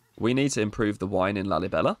 We need to improve the wine in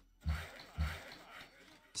Lalibela.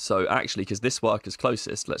 So actually, because this worker's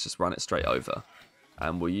closest, let's just run it straight over.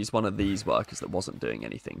 And we'll use one of these workers that wasn't doing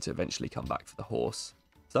anything to eventually come back for the horse.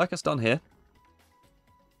 Circus done here.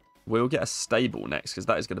 We'll get a stable next, because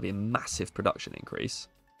that is going to be a massive production increase.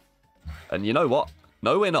 And you know what?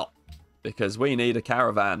 No, we're not. Because we need a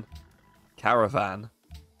caravan. Caravan.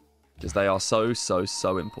 Because they are so, so,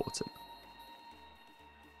 so important.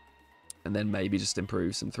 And then maybe just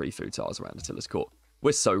improve some 3 food tiles around Attila's court.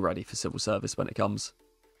 We're so ready for civil service when it comes.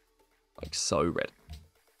 Like, so ready.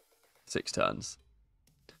 6 turns.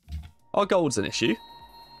 Our gold's an issue.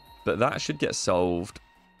 But that should get solved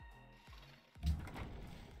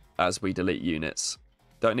as we delete units.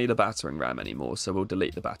 Don't need a battering ram anymore, so we'll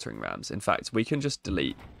delete the battering rams. In fact, we can just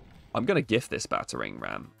delete... I'm going to gift this battering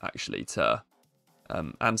ram, actually, to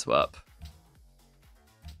Antwerp.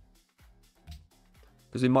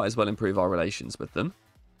 Because we might as well improve our relations with them.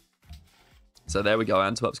 So there we go,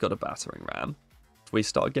 Antwerp's got a battering ram. If we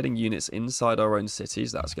start getting units inside our own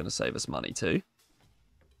cities, that's going to save us money too.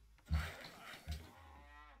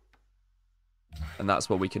 And that's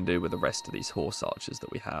what we can do with the rest of these horse archers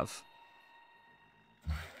that we have.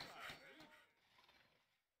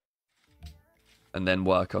 And then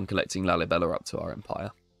work on collecting Lalibela up to our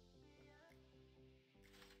empire.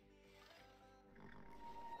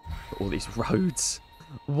 All these roads.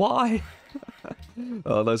 Why?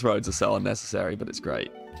 Oh, those roads are so unnecessary, but it's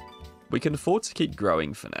great. We can afford to keep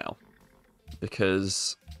growing for now.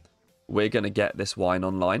 Because we're going to get this wine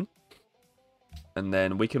online. And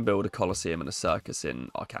then we can build a coliseum and a circus in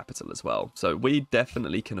our capital as well. So we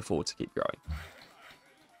definitely can afford to keep growing.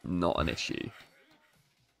 Not an issue.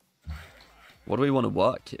 What do we want to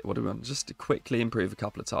work here? What do we want? Just to quickly improve a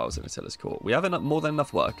couple of tiles in Attila's court. We have more than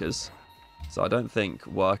enough workers. So I don't think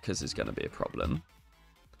workers is going to be a problem.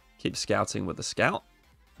 Keep scouting with the scout.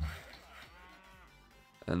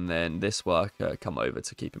 And then this worker come over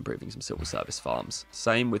to keep improving some civil service farms.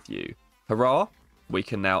 Same with you. Hurrah! We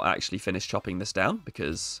can now actually finish chopping this down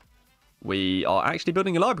because we are actually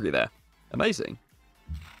building a library there. Amazing.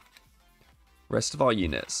 Rest of our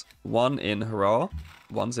units. One in Hurrah,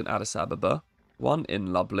 one's in Addis Ababa, one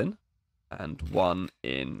in Lublin, and one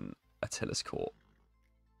in Attila's court.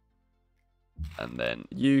 And then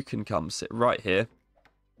you can come sit right here.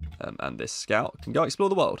 And this scout can go explore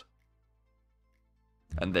the world.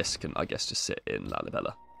 And this can, I guess, just sit in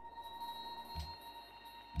Lalibela.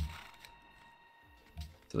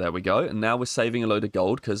 So there we go. And now we're saving a load of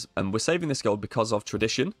gold. And we're saving this gold because of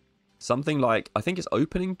tradition. Something like, I think it's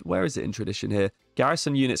opening... Where is it in tradition here?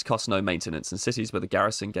 Garrison units cost no maintenance. And cities with a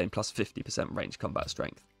garrison gain plus 50% range combat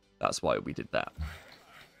strength. That's why we did that.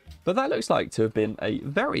 But that looks like to have been a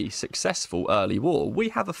very successful early war. We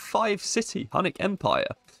have a 5-city Hunnic empire,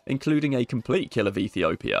 including a complete kill of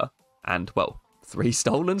Ethiopia. And, well, 3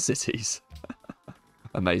 stolen cities.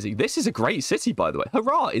 Amazing. This is a great city, by the way.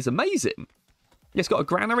 Hurrah is amazing. It's got a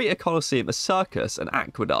granary, a coliseum, a circus, an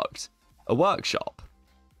aqueduct, a workshop.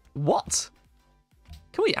 What?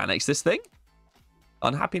 Can we annex this thing?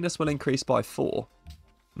 Unhappiness will increase by 4.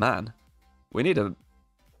 Man, we need a...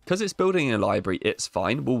 Because it's building a library, it's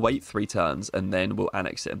fine. We'll wait 3 turns and then we'll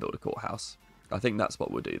annex it and build a courthouse. I think that's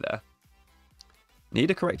what we'll do there. Need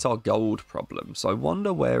to correct our gold problem. So I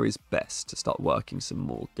wonder where is best to start working some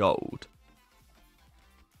more gold.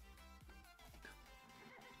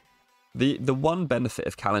 The one benefit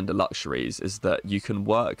of calendar luxuries is that you can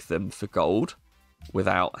work them for gold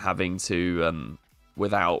without having to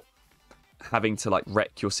like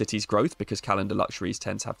wreck your city's growth, because calendar luxuries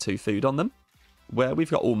tend to have 2 food on them. Where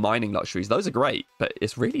we've got all mining luxuries, those are great, but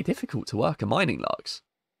it's really difficult to work a mining lux.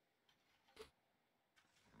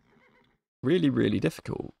 Really, really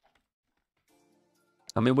difficult.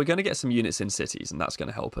 I mean, we're going to get some units in cities, and that's going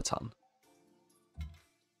to help a ton.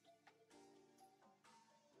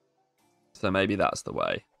 So maybe that's the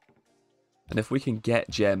way. And if we can get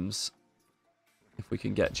gems...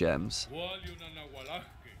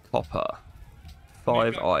 Copper.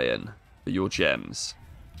 5 iron for your gems.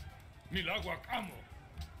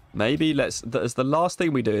 Maybe let's... As the last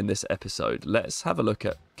thing we do in this episode, let's have a look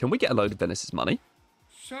at... Can we get a load of Venice's money?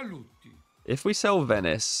 If we sell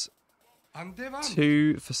Venice...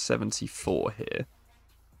 2 for 74 here.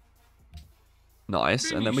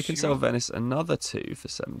 Nice. And then we can sell Venice another 2 for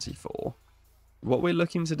 74. What we're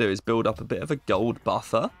looking to do is build up a bit of a gold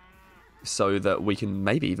buffer so that we can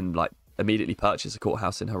maybe even like immediately purchase a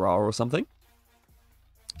courthouse in Hurrah or something.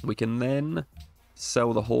 We can then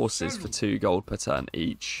sell the horses for 2 gold per turn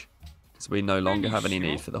each, because we no longer have any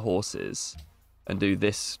need for the horses, and do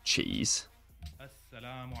this cheese.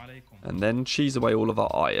 And then cheese away all of our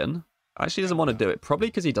iron. Actually doesn't want to do it, probably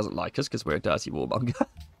because he doesn't like us because we're a dirty warmonger.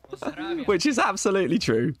 Which is absolutely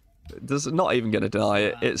true. Not even going to deny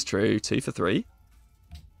it. It's true. 2 for 3.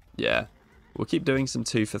 Yeah. We'll keep doing some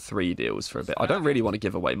 2 for 3 deals for a bit. I don't really want to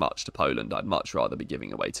give away much to Poland. I'd much rather be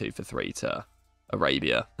giving away 2 for 3 to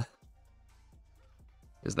Arabia.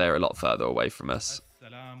 Because they're a lot further away from us.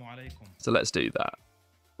 So let's do that.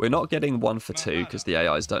 We're not getting 1 for 2 because the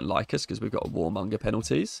AIs don't like us because we've got warmonger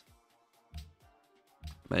penalties.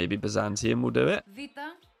 Maybe Byzantium will do it.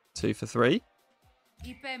 2 for 3.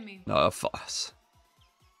 No, fuss.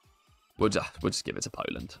 We'll just give it to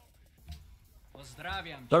Poland.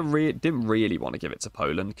 Didn't really want to give it to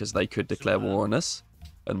Poland because they could declare war on us,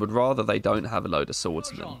 and would rather they don't have a load of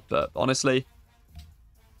swordsmen. But honestly,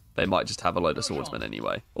 they might just have a load of swordsmen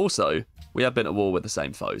anyway. Also, we have been at war with the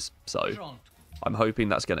same foes, so I'm hoping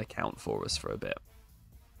that's going to count for us for a bit.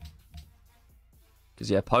 Because,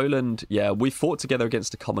 yeah, Poland, yeah, we fought together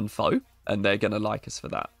against a common foe, and they're going to like us for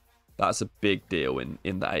that. That's a big deal in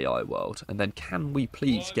the AI world. And then can we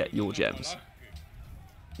please get your gems?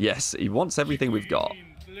 Yes, he wants everything we've got.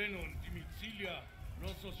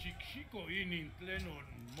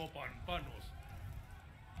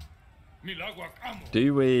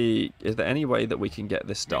 Is there any way that we can get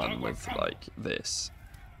this done with, like, this?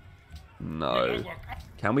 No.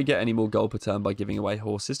 Can we get any more gold per turn by giving away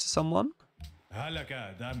horses to someone?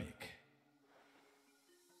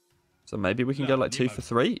 So maybe we can go like 2 for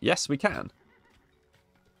 3? Yes, we can.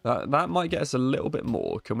 That might get us a little bit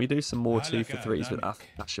more. Can we do some more 2 for 3s with Archers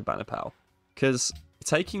Battering Rams? Because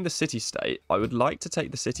taking the city-state, I would like to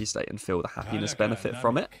take the city-state and feel the happiness benefit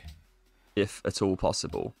from it, if at all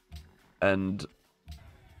possible. And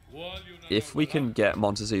if we can get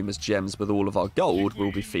Montezuma's gems with all of our gold,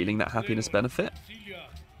 we'll be feeling that happiness benefit.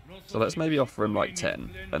 So let's maybe offer him like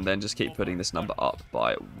 10, and then just keep putting this number up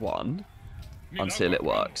by 1 until it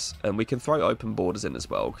works. And we can throw open borders in as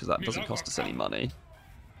well, because that doesn't cost us any money.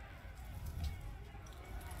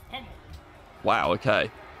 Wow, okay.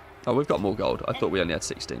 Oh, we've got more gold. I thought we only had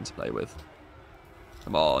 16 to play with.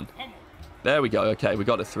 Come on. There we go. Okay, we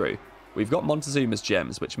got it through. We've got Montezuma's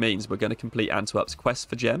gems, which means we're going to complete Antwerp's quest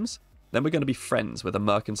for gems. Then we're going to be friends with a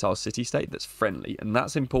mercantile city-state that's friendly. And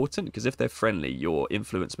that's important, because if they're friendly, your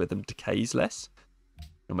influence with them decays less.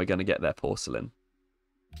 And we're going to get their porcelain.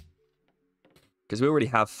 Because we already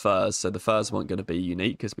have furs, so the furs weren't going to be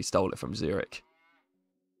unique, because we stole it from Zurich.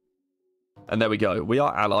 And there we go. We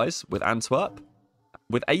are allies with Antwerp.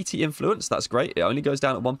 With 80 influence, that's great. It only goes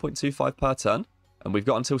down at 1.25 per turn. And we've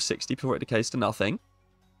got until 60 before it decays to nothing.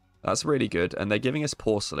 That's really good. And they're giving us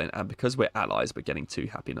porcelain. And because we're allies, we're getting 2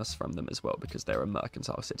 happiness from them as well. Because they're a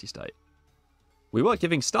mercantile city-state. We were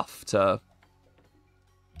giving stuff to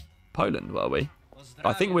Poland, were we?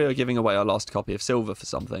 I think we were giving away our last copy of silver for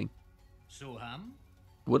something.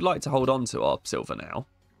 Would like to hold on to our silver now.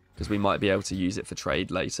 Because we might be able to use it for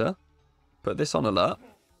trade later. Put this on alert.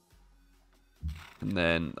 And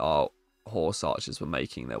then our horse archers were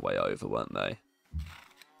making their way over, weren't they?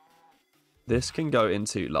 This can go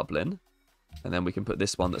into Lublin. And then we can put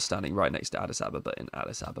this one that's standing right next to Addis Ababa in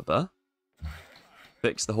Addis Ababa.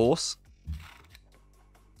 Fix the horse.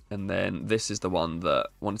 And then this is the one that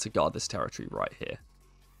wanted to guard this territory right here.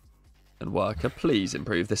 And worker, please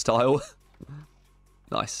improve this tile.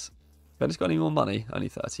 Nice. Ben's got any more money? Only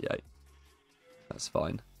 38. That's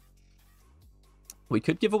fine. We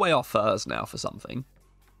could give away our furs now for something.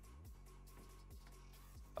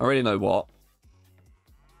 I already know what.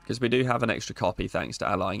 Because we do have an extra copy thanks to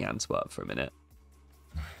allying Antwerp for a minute.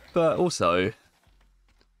 But also,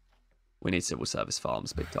 we need civil service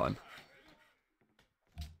farms big time.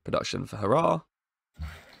 Production for Hurrah.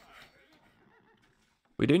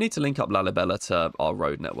 We do need to link up Lalibela to our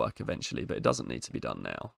road network eventually, but it doesn't need to be done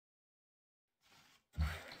now.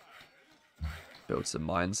 Build some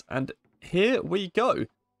mines. And here we go.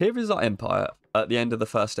 Here is our empire at the end of the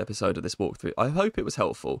first episode of this walkthrough. I hope it was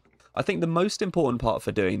helpful. I think the most important part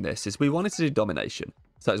for doing this is we wanted to do domination.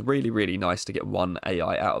 So it's really, really nice to get one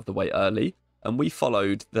AI out of the way early. And we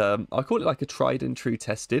followed the, I call it like a tried and true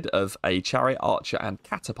tested of a chariot, archer and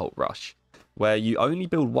catapult rush. Where you only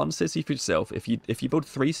build one city for yourself. If you build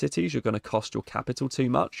 3 cities, you're going to cost your capital too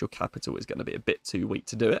much. Your capital is going to be a bit too weak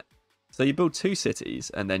to do it. So you build 2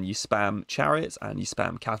 cities, and then you spam chariots and you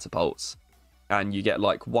spam catapults. And you get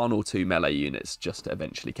like 1 or 2 melee units just to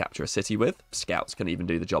eventually capture a city with. Scouts can even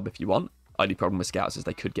do the job if you want. Only problem with scouts is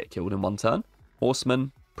they could get killed in 1 turn.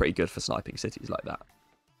 Horsemen, pretty good for sniping cities like that.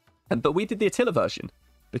 But we did the Attila version.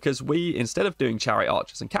 Because we, instead of doing chariot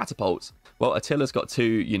archers and catapults, well, Attila's got 2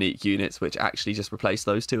 unique units which actually just replace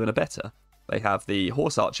those 2 and are better. They have the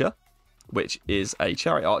horse archer, which is a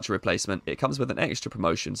chariot archer replacement. It comes with an extra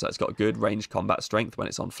promotion, so it's got good range combat strength when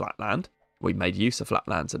it's on flat land. We made use of flat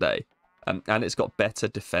land today. And it's got better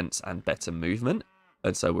defense and better movement.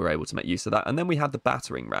 And so we're able to make use of that. And then we have the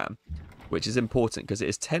battering ram, which is important because it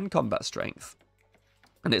is 10 combat strength.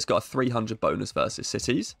 And it's got a 300 bonus versus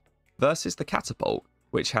cities. Versus the catapult,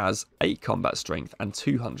 which has 8 combat strength and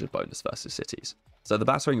 200 bonus versus cities. So the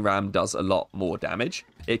battering ram does a lot more damage.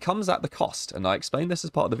 It comes at the cost, and I explained this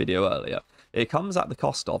as part of the video earlier. It comes at the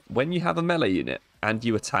cost of when you have a melee unit and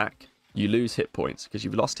you attack, you lose hit points. Because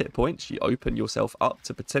you've lost hit points, you open yourself up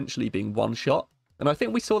to potentially being one-shot. And I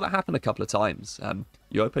think we saw that happen a couple of times.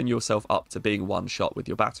 You open yourself up to being one-shot with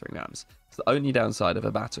your battering rams. It's the only downside of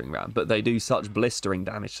a battering ram, but they do such blistering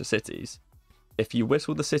damage to cities. if you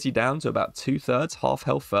whittle the city down to about 2/3, half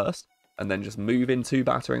health first, and then just move in 2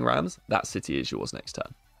 battering rams, that city is yours next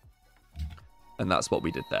turn. And that's what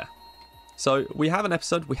we did there. So we have an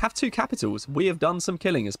episode, we have 2 capitals, we have done some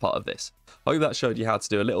killing as part of this. I hope that showed you how to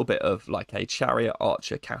do a little bit of like a chariot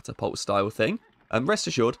archer catapult style thing. And rest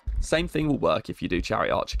assured, same thing will work if you do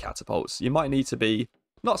chariot archer catapults. You might need to be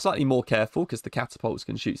not slightly more careful because the catapults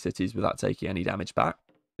can shoot cities without taking any damage back.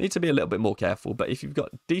 You need to be a little bit more careful, but if you've got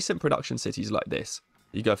decent production cities like this,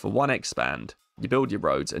 you go for 1 expand, you build your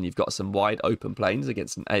roads, and you've got some wide open plains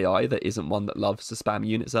against an AI that isn't one that loves to spam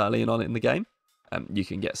units early and on in the game. You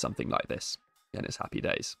can get something like this, and it's happy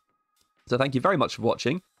days. So thank you very much for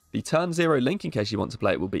watching. The Turn 0 link, in case you want to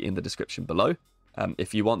play it, will be in the description below.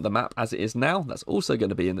 If you want the map as it is now, that's also going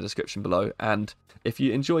to be in the description below. And if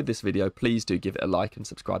you enjoyed this video, please do give it a like and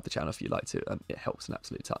subscribe to the channel if you'd like to. It helps an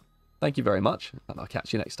absolute ton. Thank you very much, and I'll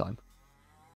catch you next time.